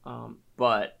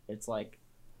 But it's like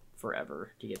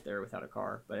forever to get there without a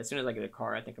car. But as soon as I get a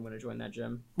car, I think I'm going to join that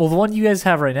gym. Well, the one you guys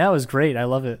have right now is great. I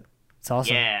love it. It's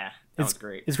awesome. Yeah, that was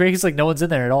great. It's great because like no one's in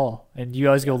there at all, and you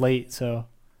always go late, so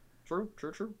True.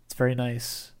 it's very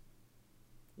nice.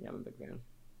 Yeah, I'm a big fan.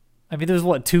 I mean, there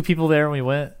was 2 people there when we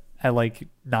went at like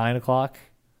 9:00.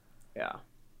 Yeah.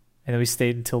 And then we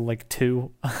stayed until like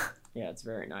 2. Yeah, it's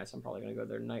very nice. I'm probably going to go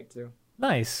there tonight too.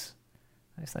 Nice.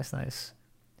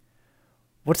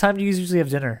 What time do you guys usually have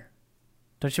dinner?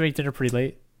 Don't you make dinner pretty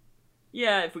late?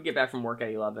 Yeah, if we get back from work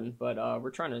at 11, but we're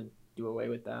trying to do away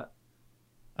with that.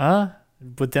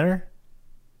 With dinner?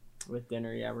 With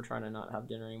dinner, yeah, we're trying to not have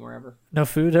dinner anymore ever. No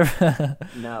food? Ever?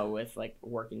 No, with like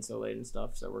working so late and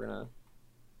stuff, so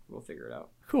we'll figure it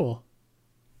out. Cool.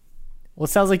 Well, it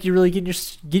sounds like you're really getting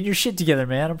your shit together,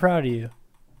 man. I'm proud of you.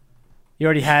 You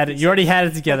already had it. You already had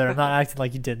it together. I'm not acting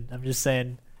like you didn't. I'm just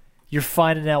saying you're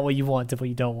finding out what you want and what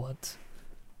you don't want.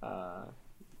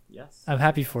 Yes. I'm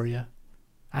happy for you.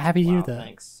 I'm happy to hear that.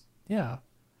 Thanks. Yeah.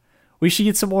 We should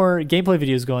get some more gameplay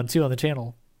videos going too on the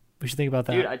channel. We should think about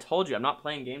that. Dude, I told you I'm not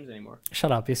playing games anymore.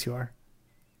 Shut up. Yes, you are.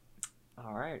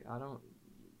 All right, I don't.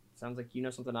 Sounds like you know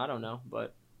something I don't know,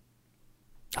 but.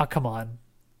 Oh, come on.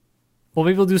 Well,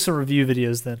 maybe we'll do some review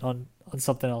videos then on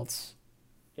something else.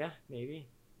 Yeah, maybe.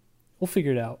 We'll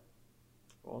figure it out.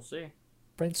 We'll see.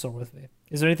 Brainstorm with me.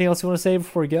 Is there anything else you want to say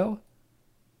before we go?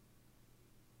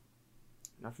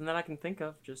 Nothing that I can think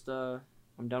of. Just I'm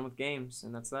done with games,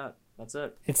 and that's that. That's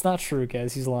it. It's not true,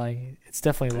 guys. He's lying. It's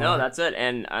definitely lying. No, that's it.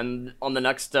 And on the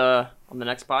next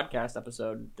podcast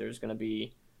episode, there's gonna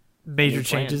be major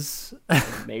changes.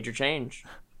 Major change.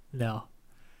 No,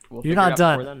 We'll you're figure it not out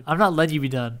done. before then. I'm not letting you be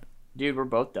done. Dude, we're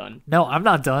both done. No, I'm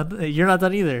not done. You're not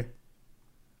done either.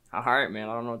 All right, man.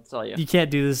 I don't know what to tell you. You can't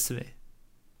do this to me.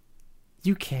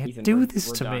 You can't Ethan, do we're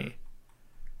this to done. me.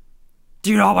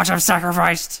 Do you know how much I've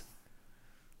sacrificed?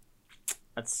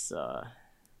 That's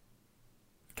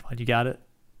Come on, you got it.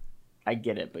 I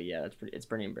get it, but yeah, it's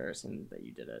pretty embarrassing that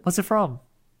you did it. What's it from?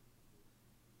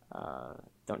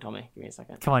 Don't tell me. Give me a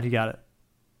second. Come on, you got it.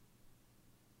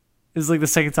 This is like the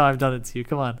second time I've done it to you.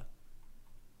 Come on.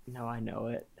 No, I know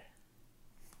it.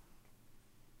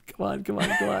 Come on. Come on.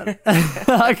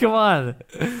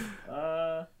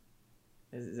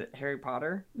 Is it Harry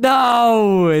Potter?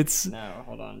 No, it's... No,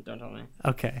 hold on. Don't tell me.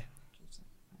 Okay.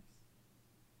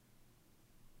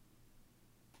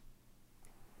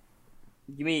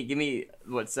 Give me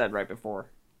what's said right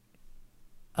before.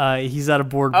 He's at a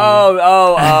board meeting. Oh!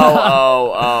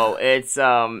 It's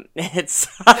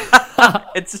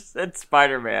it's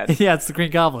Spider-Man. Yeah, it's the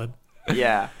Green Goblin.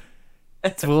 Yeah.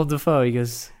 It's Willem Dafoe. He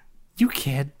goes, "You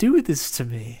can't do this to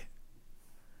me.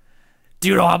 Do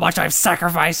you know how much I've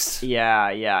sacrificed?" Yeah.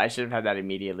 I should have had that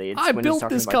immediately. It's I when he's built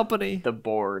talking this about company. The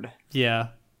board. Yeah.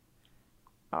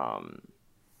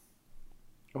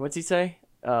 What's he say?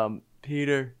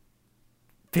 Peter,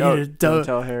 don't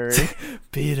tell Harry.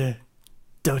 Peter,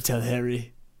 don't tell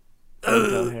Harry. Don't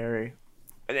tell Harry.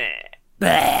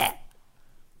 That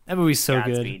movie's so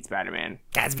good. Godspeed, Spider-Man.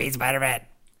 Godspeed, Spider-Man.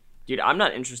 Dude, I'm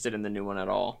not interested in the new one at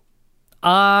all.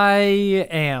 I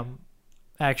am,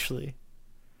 actually.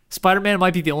 Spider-Man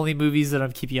might be the only movies that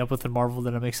I'm keeping up with in Marvel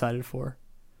that I'm excited for.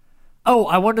 Oh,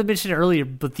 I wanted to mention it earlier,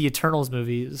 but the Eternals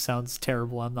movie sounds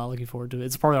terrible. I'm not looking forward to it.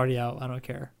 It's probably already out. I don't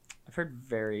care. I've heard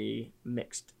very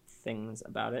mixed things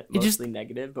about it. It Mostly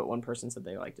negative, but one person said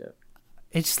they liked it.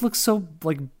 It just looks so,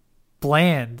 like,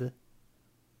 bland.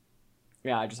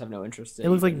 Yeah, I just have no interest in it.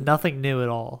 It looks like nothing new at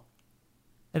all.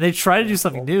 And they tried to do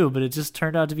something new, but it just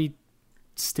turned out to be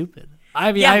stupid.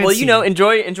 I mean, yeah, well, you know,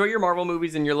 enjoy your Marvel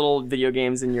movies and your little video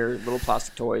games and your little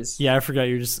plastic toys. Yeah, I forgot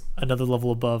you're just another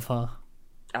level above, huh?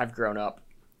 I've grown up.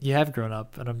 You have grown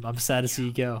up, and I'm sad to see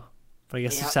you go. But I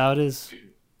guess that's how it is.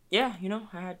 Yeah, you know,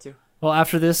 I had to. Well,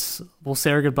 after this, we'll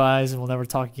say our goodbyes and we'll never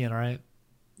talk again, all right?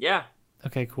 Yeah.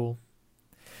 Okay, cool.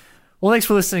 Well, thanks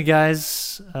for listening,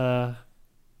 guys. I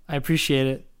appreciate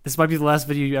it. This might be the last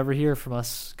video you ever hear from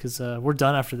us because we're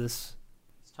done after this.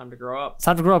 It's time to grow up. It's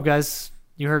time to grow up, guys.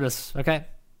 You heard us, okay?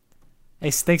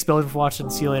 Hey, thanks, Billy, for watching.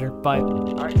 See you later. Bye.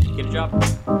 All right, get a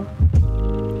job.